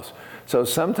 8 bottles. So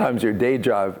sometimes your day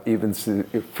job even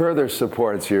further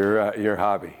supports your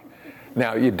hobby.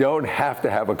 Now, you don't have to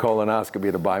have a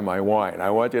colonoscopy to buy my wine. I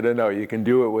want you to know you can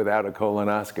do it without a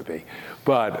colonoscopy.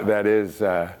 But that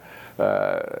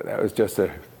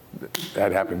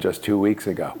happened just 2 weeks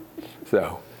ago.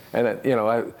 So, and you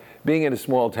know, being in a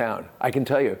small town, I can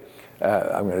tell you,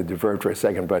 I'm going to divert for a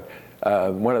second, but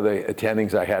one of the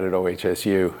attendings I had at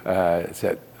OHSU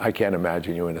said, I can't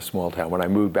imagine you in a small town. When I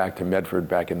moved back to Medford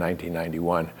back in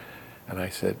 1991, and I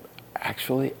said,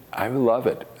 actually, I love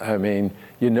it. I mean,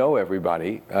 you know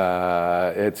everybody.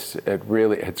 It's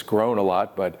grown a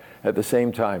lot, but at the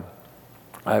same time,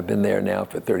 I've been there now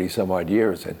for 30 some odd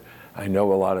years, and I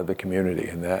know a lot of the community,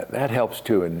 and that helps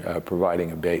too in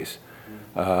providing a base.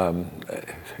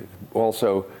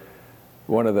 Also,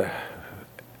 one of the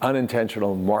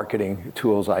unintentional marketing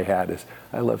tools I had is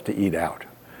I love to eat out.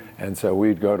 And so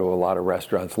we'd go to a lot of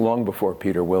restaurants long before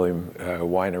Peter William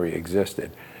Winery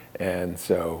existed. And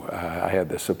so I had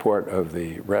the support of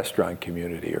the restaurant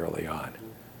community early on.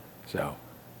 So.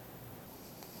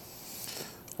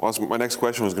 Well, so my next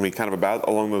question was going to be kind of about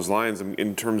along those lines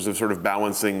in terms of sort of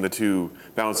balancing the two,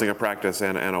 balancing a practice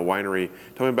and a winery.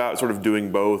 Tell me about sort of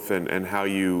doing both and how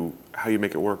you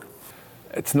make it work.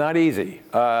 It's not easy.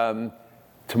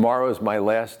 tomorrow is my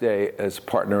last day as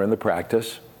partner in the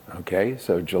practice. Okay,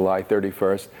 so July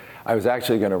 31st. I was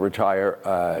actually going to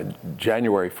retire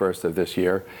January 1st of this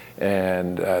year,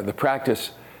 and the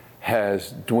practice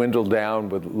has dwindled down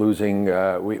with losing.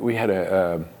 We had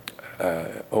a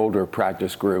older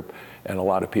practice group, and a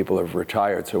lot of people have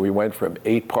retired. So we went from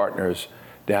 8 partners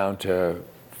down to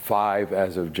 5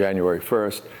 as of January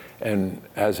 1st, and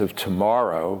as of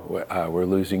tomorrow, we're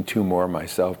losing 2 more,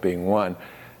 myself being 1.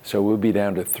 So we'll be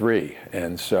down to 3,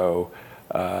 and so.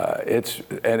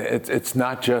 It's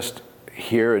not just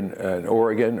here in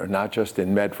Oregon, or not just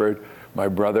in Medford. My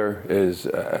brother is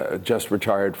just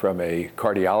retired from a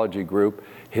cardiology group.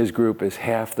 His group is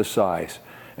half the size.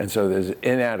 And so there's an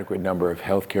inadequate number of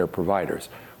healthcare providers,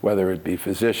 whether it be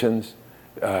physicians,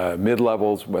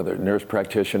 mid-levels, whether nurse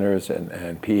practitioners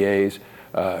and PAs,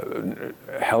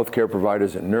 healthcare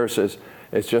providers and nurses.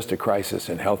 It's just a crisis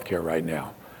in healthcare right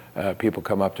now. People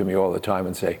come up to me all the time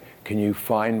and say, can you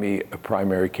find me a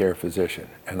primary care physician?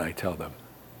 And I tell them,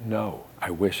 no, I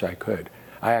wish I could.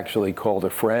 I actually called a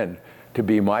friend to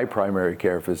be my primary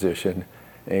care physician,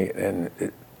 and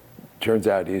it turns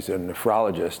out he's a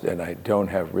nephrologist, and I don't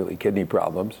have really kidney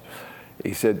problems.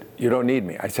 He said, you don't need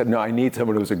me. I said, no, I need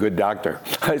someone who's a good doctor.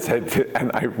 I said,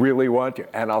 and I really want you.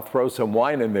 And I'll throw some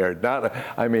wine in there.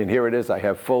 I mean, here it is. I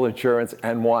have full insurance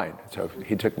and wine. So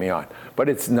he took me on. But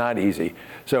it's not easy.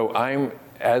 So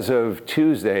as of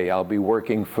Tuesday, I'll be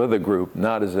working for the group,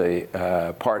 not as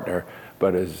a partner,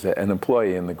 but as an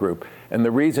employee in the group. And the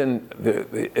reason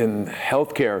in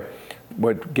healthcare,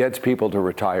 what gets people to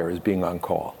retire is being on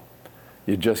call.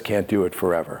 You just can't do it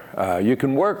forever. You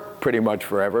can work pretty much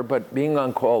forever, but being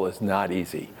on call is not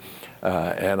easy.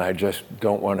 And I just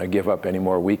don't want to give up any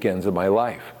more weekends of my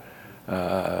life.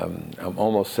 I'm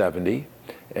almost 70,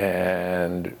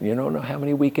 and you don't know how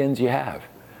many weekends you have.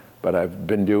 But I've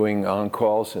been doing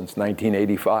on-call since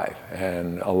 1985,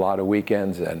 and a lot of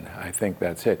weekends, and I think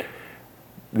that's it.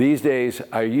 These days,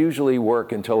 I usually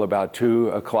work until about 2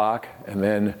 o'clock, and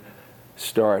then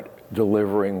start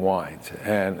delivering wines.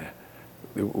 And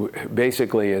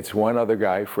basically, it's one other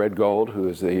guy, Fred Gold, who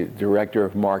is the director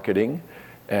of marketing,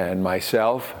 and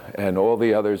myself, and all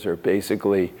the others are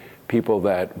basically people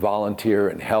that volunteer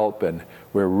and help, and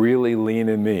we're really lean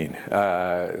and mean.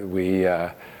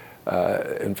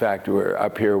 In fact, we're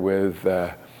up here with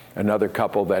another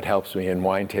couple that helps me in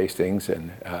wine tastings,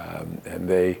 and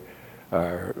they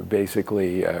are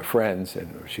basically friends, and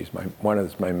one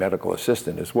is my medical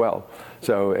assistant as well.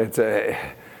 So it's a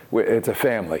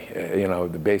family,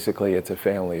 basically it's a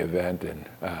family event,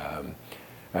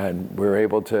 and we're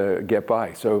able to get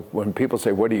by. So when people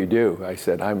say, what do you do? I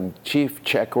said, I'm chief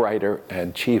check writer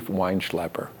and chief wine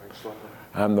schlepper.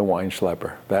 I'm the wine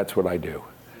schlepper. That's what I do.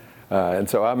 And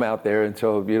so I'm out there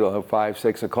until 5,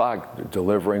 6 o'clock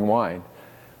delivering wine.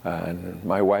 And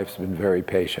my wife's been very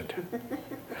patient.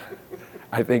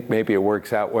 I think maybe it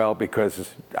works out well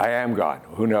because I am gone.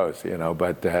 Who knows,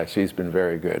 but she's been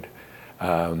very good.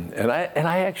 And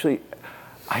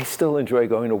I still enjoy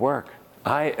going to work.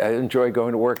 I enjoy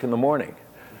going to work in the morning.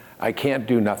 I can't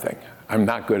do nothing. I'm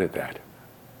not good at that.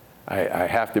 I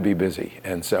have to be busy.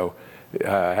 And so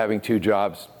having 2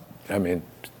 jobs,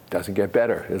 doesn't get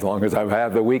better as long as I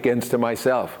have the weekends to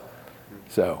myself.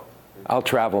 So I'll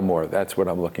travel more. That's what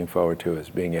I'm looking forward to, is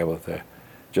being able to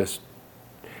just,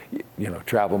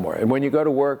 travel more. And when you go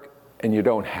to work and you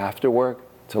don't have to work,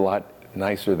 it's a lot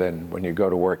nicer than when you go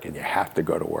to work and you have to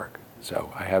go to work.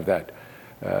 So I have that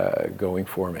going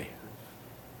for me.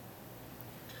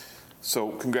 So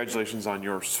congratulations on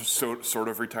your sort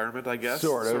of retirement, I guess.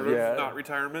 Sort of, yeah. Not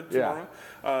retirement tomorrow.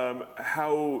 Yeah.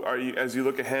 How are you, as you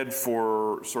look ahead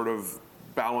for sort of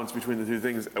balance between the two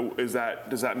things, does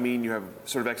that mean you have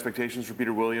sort of expectations for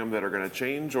Peter William that are going to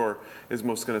change, or is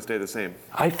most going to stay the same?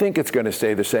 I think it's going to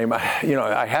stay the same. I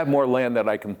have more land that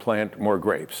I can plant more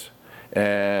grapes.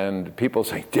 And people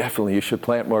say, definitely, you should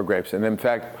plant more grapes. And in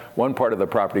fact, one part of the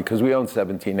property, because we own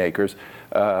 17 acres,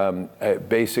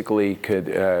 basically could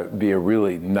be a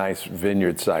really nice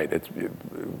vineyard site.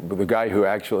 The guy who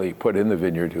actually put in the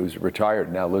vineyard, who's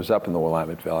retired, now lives up in the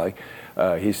Willamette Valley,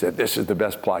 he said, this is the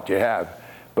best plot you have.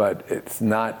 But it's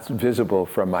not visible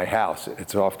from my house.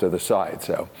 It's off to the side.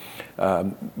 So,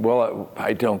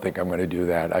 I don't think I'm going to do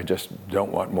that. I just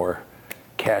don't want more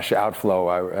cash outflow.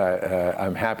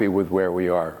 I'm happy with where we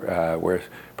are. We're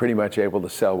pretty much able to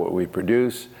sell what we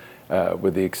produce,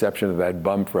 with the exception of that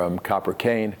bump from copper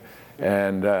cane.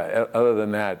 And other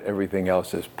than that, everything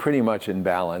else is pretty much in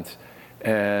balance.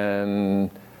 And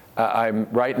I'm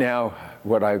right now,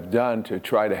 what I've done to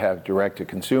try to have direct to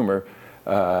consumer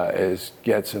is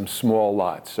get some small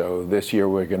lots. So this year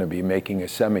we're going to be making a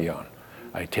Semillon.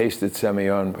 I tasted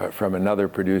Semillon from another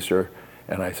producer,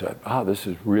 and I thought, oh, this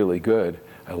is really good.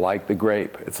 I like the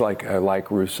grape. It's like I like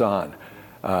Roussanne.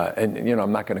 And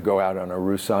I'm not going to go out on a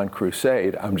Roussanne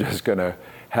crusade. I'm just going to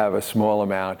have a small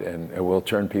amount, and it will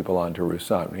turn people on to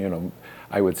Roussanne.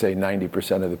 I would say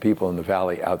 90% of the people in the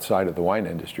valley outside of the wine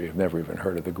industry have never even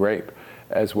heard of the grape,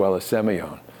 as well as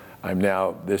Semillon. I'm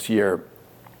now, this year,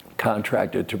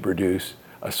 contracted to produce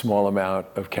a small amount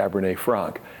of Cabernet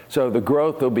Franc. So the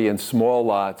growth will be in small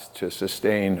lots to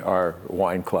sustain our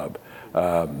wine club,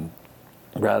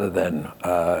 rather than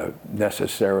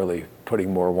necessarily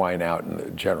putting more wine out in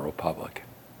the general public.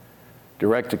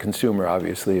 Direct to consumer,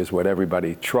 obviously, is what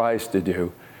everybody tries to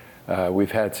do.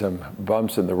 We've had some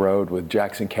bumps in the road with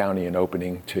Jackson County and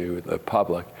opening to the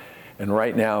public. And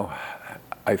right now,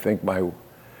 I think my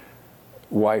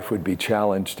wife would be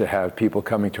challenged to have people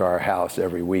coming to our house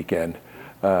every weekend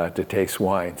to taste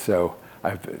wine. So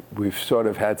we've sort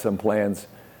of had some plans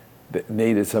that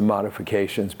needed some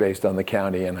modifications based on the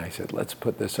county, and I said, let's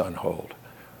put this on hold.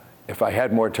 If I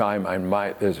had more time, I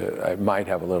might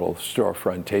have a little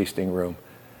storefront tasting room,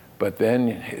 but then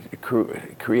it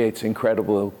creates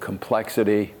incredible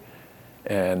complexity.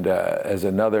 And as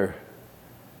another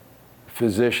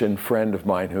physician friend of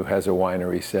mine who has a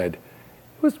winery said,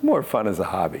 it was more fun as a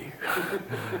hobby.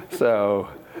 So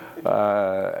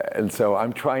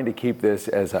I'm trying to keep this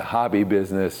as a hobby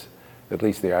business. At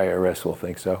least the IRS will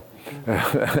think so.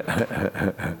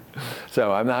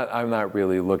 So I'm not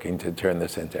really looking to turn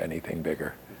this into anything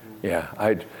bigger.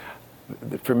 Yeah,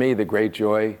 for me, the great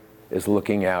joy is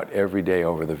looking out every day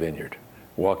over the vineyard,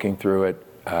 walking through it,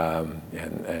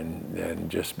 and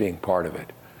just being part of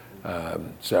it.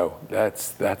 So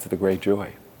that's the great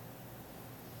joy.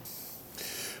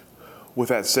 With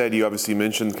that said, you obviously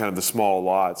mentioned kind of the small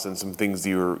lots and some things that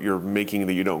you're making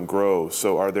that you don't grow.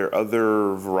 So are there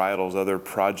other varietals, other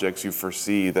projects you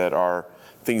foresee that are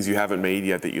things you haven't made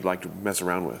yet that you'd like to mess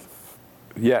around with?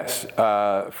 Yes.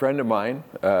 A friend of mine,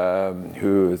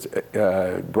 who is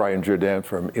Brian Jourdain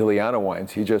from Ileana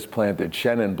Wines, he just planted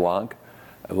Chenin Blanc.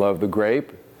 I love the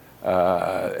grape.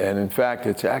 And in fact,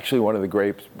 it's actually one of the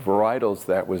grape varietals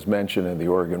that was mentioned in the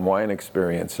Oregon Wine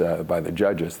Experience by the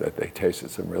judges, that they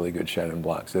tasted some really good Chenin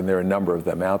Blancs. And there are a number of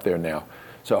them out there now.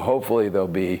 So hopefully there'll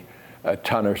be a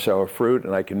ton or so of fruit,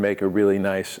 and I can make a really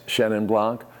nice Chenin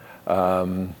Blanc.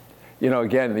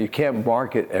 Again, you can't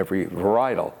market every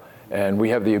varietal, and we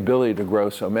have the ability to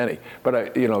grow so many.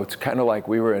 But it's kind of like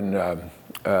we were in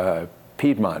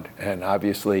Piedmont, and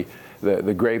obviously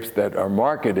the grapes that are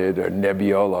marketed are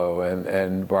Nebbiolo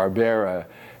and Barbera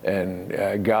and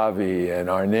Gavi and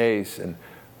Arnase,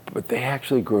 but they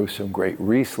actually grow some great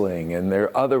Riesling, and there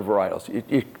are other varietals.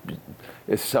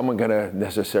 Is someone going to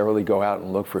necessarily go out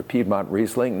and look for Piedmont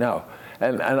Riesling? No.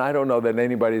 And I don't know that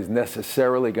anybody's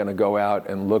necessarily going to go out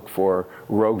and look for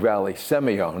Rogue Valley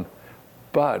Semillon,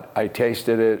 but I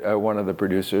tasted it. One of the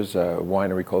producers, a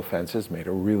winery called Fences, made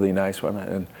a really nice one,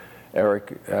 and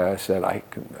Eric said,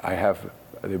 I have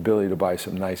the ability to buy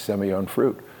some nice Semillon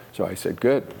fruit. So I said,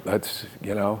 good, let's,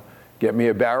 get me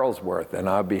a barrel's worth and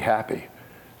I'll be happy.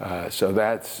 So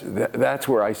that's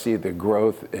where I see the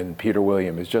growth in Peter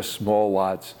William, is just small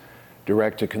lots,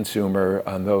 direct to consumer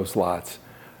on those lots.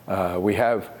 We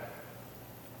have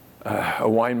a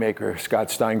winemaker, Scott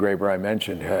Steingraber, I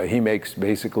mentioned. He makes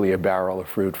basically a barrel of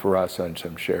fruit for us on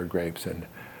some shared grapes, and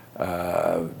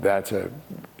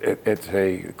it's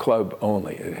a club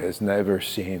only. It has never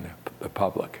seen the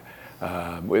public.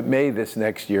 It may this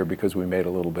next year because we made a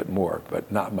little bit more,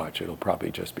 but not much. It'll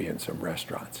probably just be in some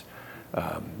restaurants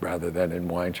rather than in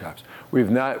wine shops.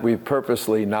 We've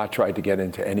purposely not tried to get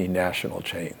into any national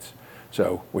chains.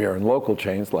 So we are in local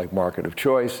chains like Market of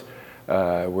Choice.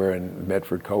 We're in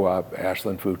Medford Co-op,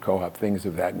 Ashland Food Co-op, things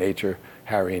of that nature,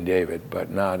 Harry and David, but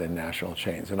not in national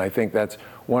chains. And I think that's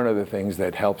one of the things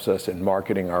that helps us in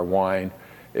marketing our wine,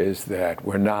 is that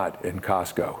we're not in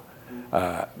Costco.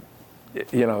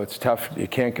 It's tough. You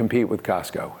can't compete with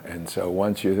Costco. And so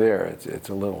once you're there, it's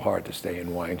a little hard to stay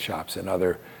in wine shops and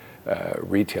other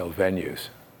retail venues.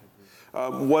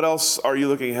 What else are you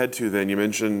looking ahead to then? You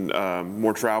mentioned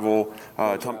more travel.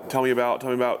 Tell me about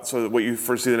what you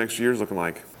foresee the next years looking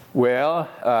like. Well,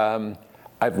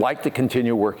 I'd like to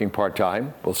continue working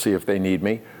part-time. We'll see if they need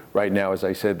me. Right now, as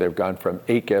I said, they've gone from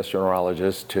 8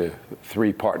 gastroenterologists to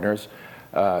 3 partners.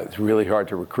 It's really hard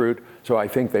to recruit, so I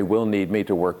think they will need me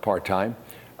to work part-time.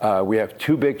 We have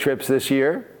 2 big trips this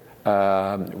year.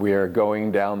 We are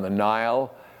going down the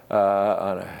Nile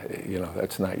on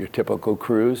that's not your typical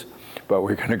cruise, but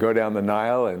we're going to go down the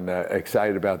Nile, and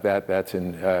excited about that. That's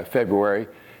in February.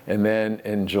 And then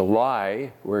in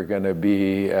July, we're going to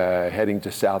be heading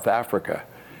to South Africa.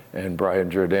 and Brian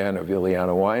Jordan of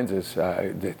Ileana Wines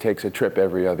takes a trip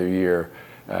every other year.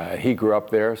 He grew up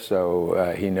there,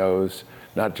 so he knows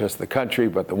not just the country,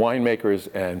 but the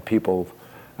winemakers and people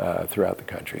throughout the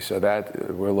country. So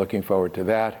that we're looking forward to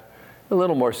that. A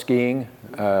little more skiing.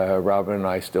 Robin and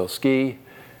I still ski,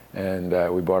 and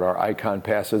we bought our Icon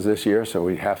passes this year, so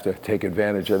we have to take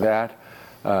advantage of that.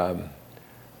 I'm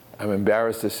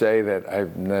embarrassed to say that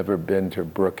I've never been to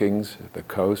Brookings, the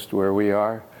coast where we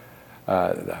are.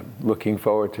 I'm looking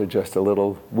forward to just a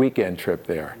little weekend trip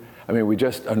there. I mean, we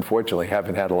just unfortunately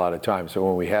haven't had a lot of time, so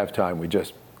when we have time, we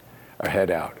just are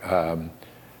head out.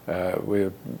 We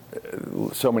have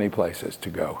so many places to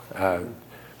go.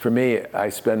 For me, I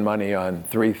spend money on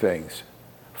three things: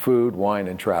 food, wine,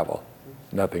 and travel.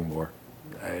 Nothing more.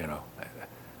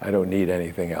 I don't need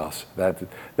anything else.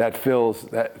 That fills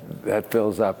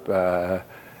up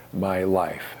my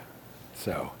life.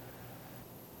 So.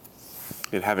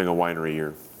 And having a winery,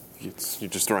 you're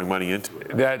just throwing money into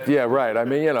it. Yeah, right. I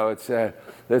mean,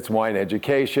 it's wine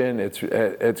education.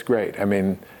 It's great. I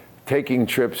mean, taking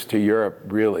trips to Europe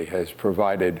really has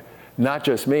provided. Not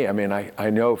just me. I mean, I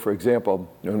know, for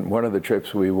example, in one of the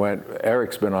trips we went,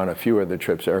 Eric's been on a few of the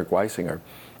trips, Eric Weisinger,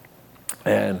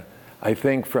 and I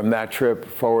think from that trip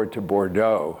forward to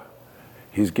Bordeaux,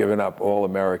 he's given up all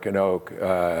American oak,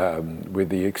 with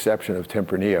the exception of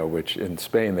Tempranillo, which in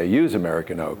Spain they use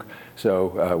American oak.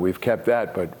 So we've kept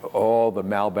that, but all the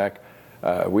Malbec,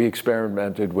 we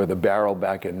experimented with a barrel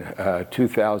back in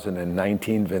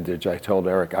 2019 vintage. I told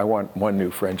Eric, I want one new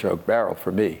French oak barrel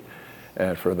for me.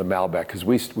 And for the Malbec, because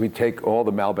we take all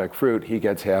the Malbec fruit, he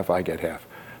gets half, I get half.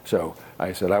 So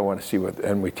I said, I want to see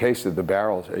and we tasted the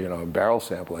barrels, barrel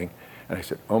sampling, and I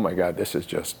said, oh my God, this is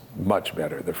just much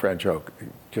better. The French oak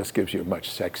just gives you a much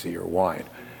sexier wine.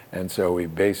 And so we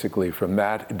basically, from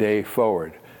that day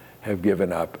forward, have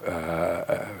given up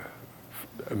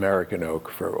American oak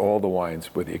for all the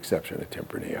wines with the exception of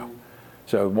Tempranillo.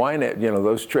 So wine,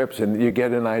 those trips, and you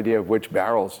get an idea of which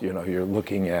barrels, you're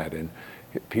looking at, and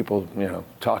people,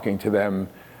 talking to them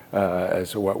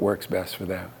as to what works best for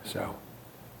them. So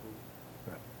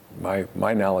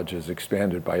my knowledge is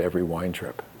expanded by every wine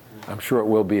trip. I'm sure it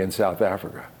will be in South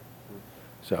Africa.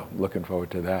 So looking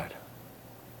forward to that.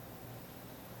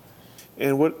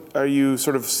 And what are you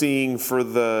sort of seeing for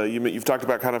you've talked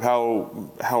about kind of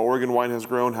how Oregon wine has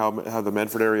grown, how the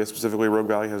Medford area, specifically Rogue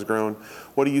Valley, has grown.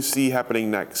 What do you see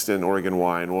happening next in Oregon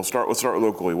wine? Let's start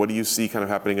locally. What do you see kind of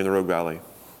happening in the Rogue Valley?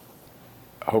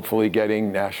 Hopefully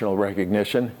getting national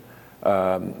recognition.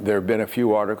 There have been a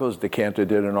few articles. Decanter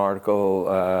did an article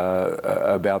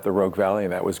about the Rogue Valley,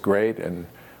 and that was great, and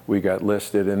we got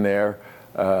listed in there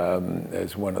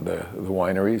as one of the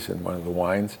wineries and one of the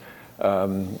wines.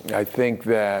 I think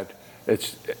that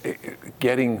it's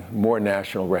getting more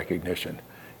national recognition,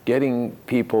 getting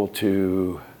people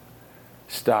to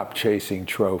stop chasing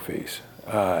trophies.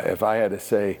 If I had to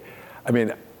say, I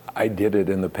mean, I did it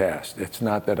in the past. It's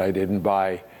not that I didn't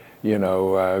buy,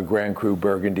 Grand Cru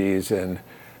Burgundies and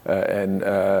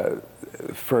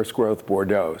First Growth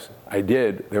Bordeaux's. I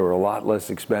did. They were a lot less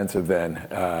expensive then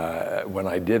when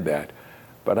I did that.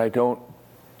 But I don't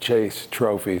chase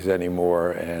trophies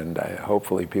anymore, and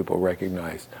hopefully people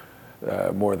recognize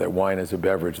more that wine is a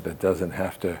beverage that doesn't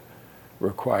have to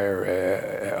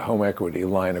require a home equity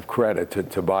line of credit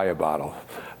to buy a bottle.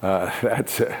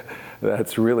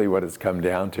 That's really what it's come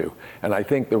down to. And I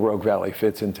think the Rogue Valley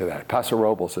fits into that. Paso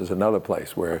Robles is another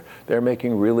place where they're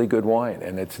making really good wine,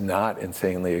 and it's not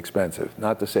insanely expensive.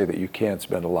 Not to say that you can't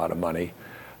spend a lot of money,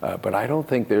 but I don't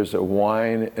think there's a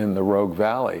wine in the Rogue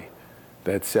Valley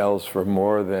that sells for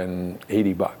more than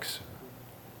 $80.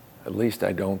 At least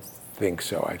I don't think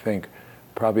so. I think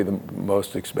probably the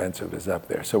most expensive is up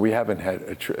there. So we haven't had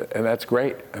and that's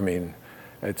great. I mean,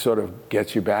 it sort of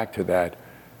gets you back to that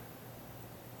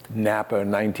Napa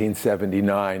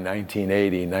 1979,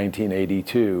 1980,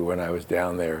 1982 when I was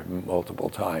down there multiple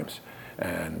times,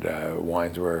 and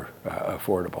wines were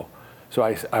affordable. So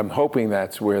I'm hoping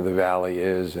that's where the valley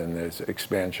is, and there's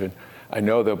expansion. I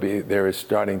know there is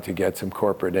starting to get some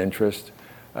corporate interest,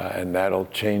 and that'll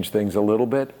change things a little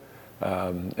bit.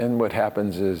 And what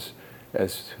happens is,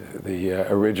 as the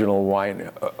original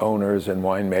wine owners and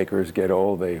winemakers get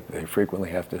old, they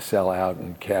frequently have to sell out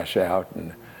and cash out,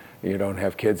 and you don't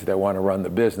have kids that want to run the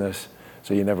business,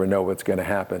 so you never know what's going to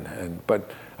happen. But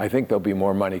I think there'll be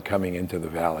more money coming into the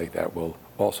valley that will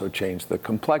also change the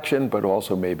complexion, but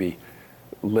also maybe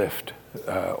lift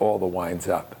all the wines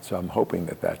up. So I'm hoping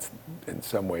that that's in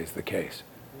some ways the case.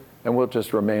 And we'll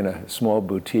just remain a small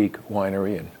boutique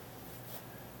winery, and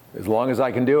as long as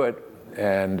I can do it,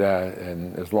 and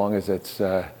as long as it's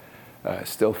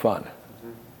still fun.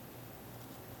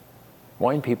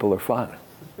 wine people are fun.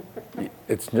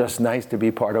 It's just nice to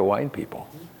be part of wine people.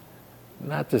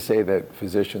 Not to say that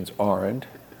physicians aren't,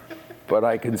 but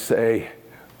I can say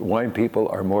wine people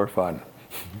are more fun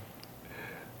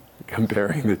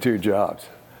comparing the two jobs.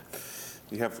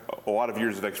 You have a lot of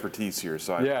years of expertise here,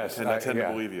 so I tend to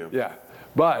believe you. Yeah,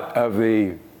 but of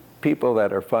the people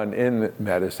that are fun in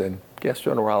medicine,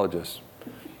 gastroenterologists,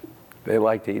 they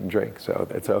like to eat and drink, so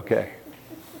that's okay.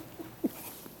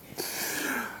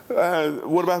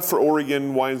 What about for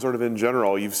Oregon wine sort of in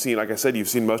general? You've seen, like I said, you've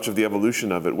seen much of the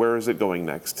evolution of it. Where is it going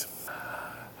next?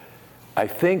 I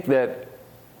think that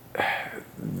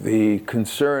the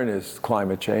concern is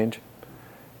climate change,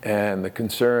 and the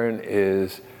concern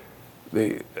is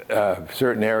the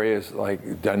certain areas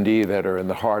like Dundee that are in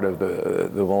the heart of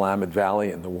the Willamette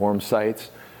Valley and the warm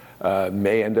sites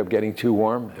may end up getting too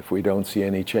warm if we don't see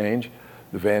any change.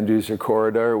 The Van Duzer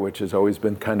corridor, which has always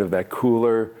been kind of that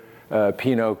cooler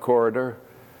Pinot corridor,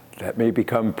 that may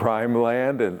become prime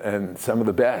land, and some of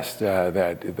the best,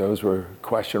 that those were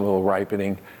questionable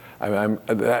ripening.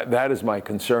 That is my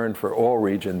concern for all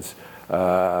regions.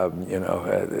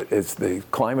 It's the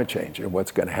climate change and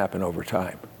what's going to happen over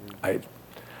time.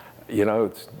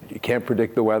 You can't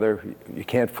predict the weather. You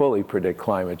can't fully predict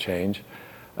climate change,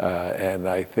 and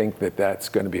I think that that's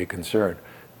going to be a concern.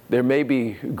 There may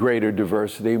be greater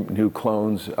diversity, new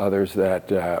clones, others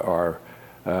that are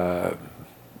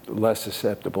less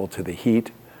susceptible to the heat,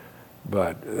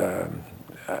 but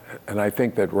and I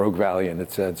think that Rogue Valley, in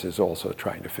its sense, is also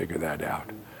trying to figure that out.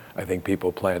 I think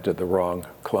people planted the wrong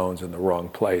clones in the wrong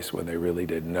place when they really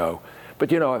didn't know.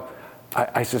 But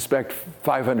I suspect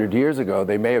 500 years ago,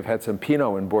 they may have had some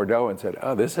Pinot in Bordeaux and said,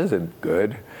 oh, this isn't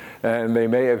good. And they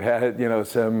may have had,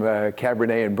 some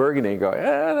Cabernet and Burgundy and go,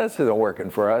 this isn't working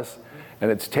for us.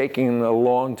 And it's taking a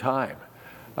long time.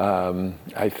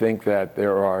 I think that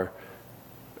there are,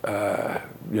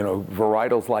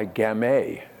 varietals like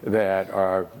Gamay that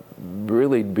are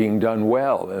really being done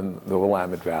well in the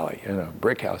Willamette Valley.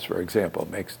 Brickhouse, for example,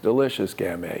 makes delicious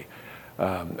Gamay.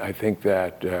 I think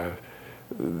that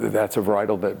that's a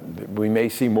varietal that we may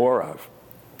see more of.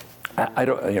 I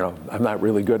don't, I'm not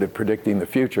really good at predicting the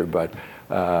future, but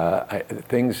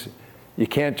you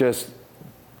can't just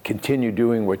continue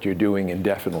doing what you're doing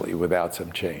indefinitely without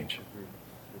some change.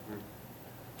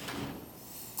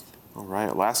 All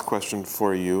right, last question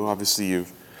for you. Obviously,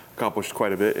 you've accomplished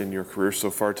quite a bit in your career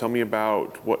so far. Tell me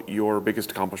about what your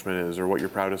biggest accomplishment is, or what you're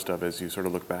proudest of as you sort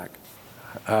of look back.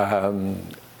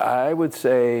 I would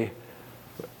say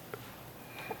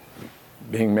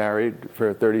being married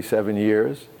for 37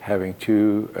 years, having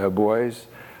 2 boys,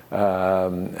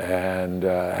 and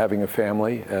having a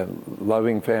family, a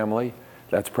loving family.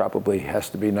 That's probably has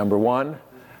to be number one.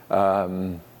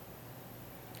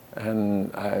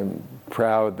 And I'm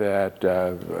proud that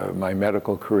my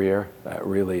medical career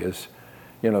really is,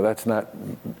 that's not,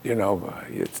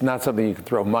 it's not something you can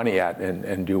throw money at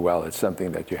and do well. It's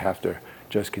something that you have to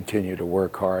just continue to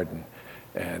work hard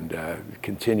and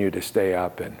continue to stay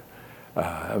up. And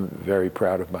I'm very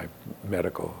proud of my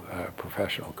medical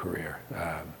professional career.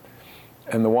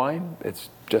 And the wine, it's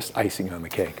just icing on the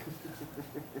cake.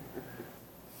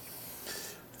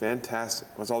 Fantastic.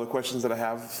 That's all the questions that I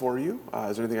have for you.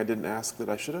 Is there anything I didn't ask that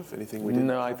I should have? Anything we didn't?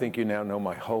 No, I think you now know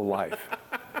my whole life.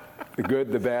 The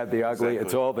good, the bad, the ugly,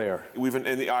 It's all there. And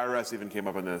the IRS even came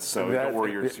up on this, so don't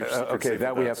worry. You're okay,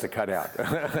 that we have to cut out.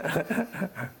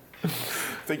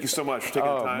 Thank you so much for taking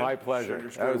the time. Oh, my pleasure.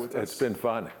 It's been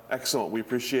fun. Excellent. We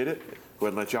appreciate it. Go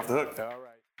ahead and let you off the hook. All right.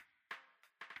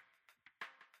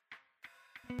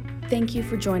 Thank you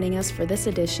for joining us for this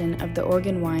edition of the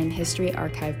Oregon Wine History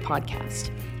Archive podcast.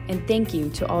 And thank you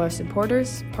to all our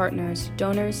supporters, partners,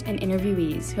 donors, and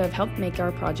interviewees who have helped make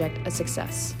our project a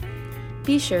success.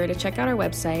 Be sure to check out our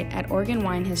website at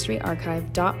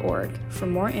OregonWineHistoryArchive.org for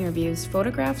more interviews,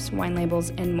 photographs, wine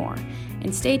labels, and more.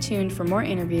 And stay tuned for more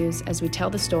interviews as we tell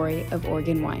the story of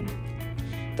Oregon wine.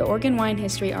 The Oregon Wine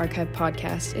History Archive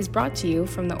podcast is brought to you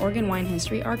from the Oregon Wine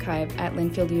History Archive at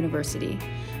Linfield University,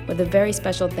 with a very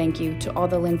special thank you to all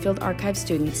the Linfield Archive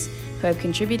students who have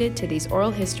contributed to these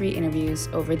oral history interviews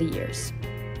over the years.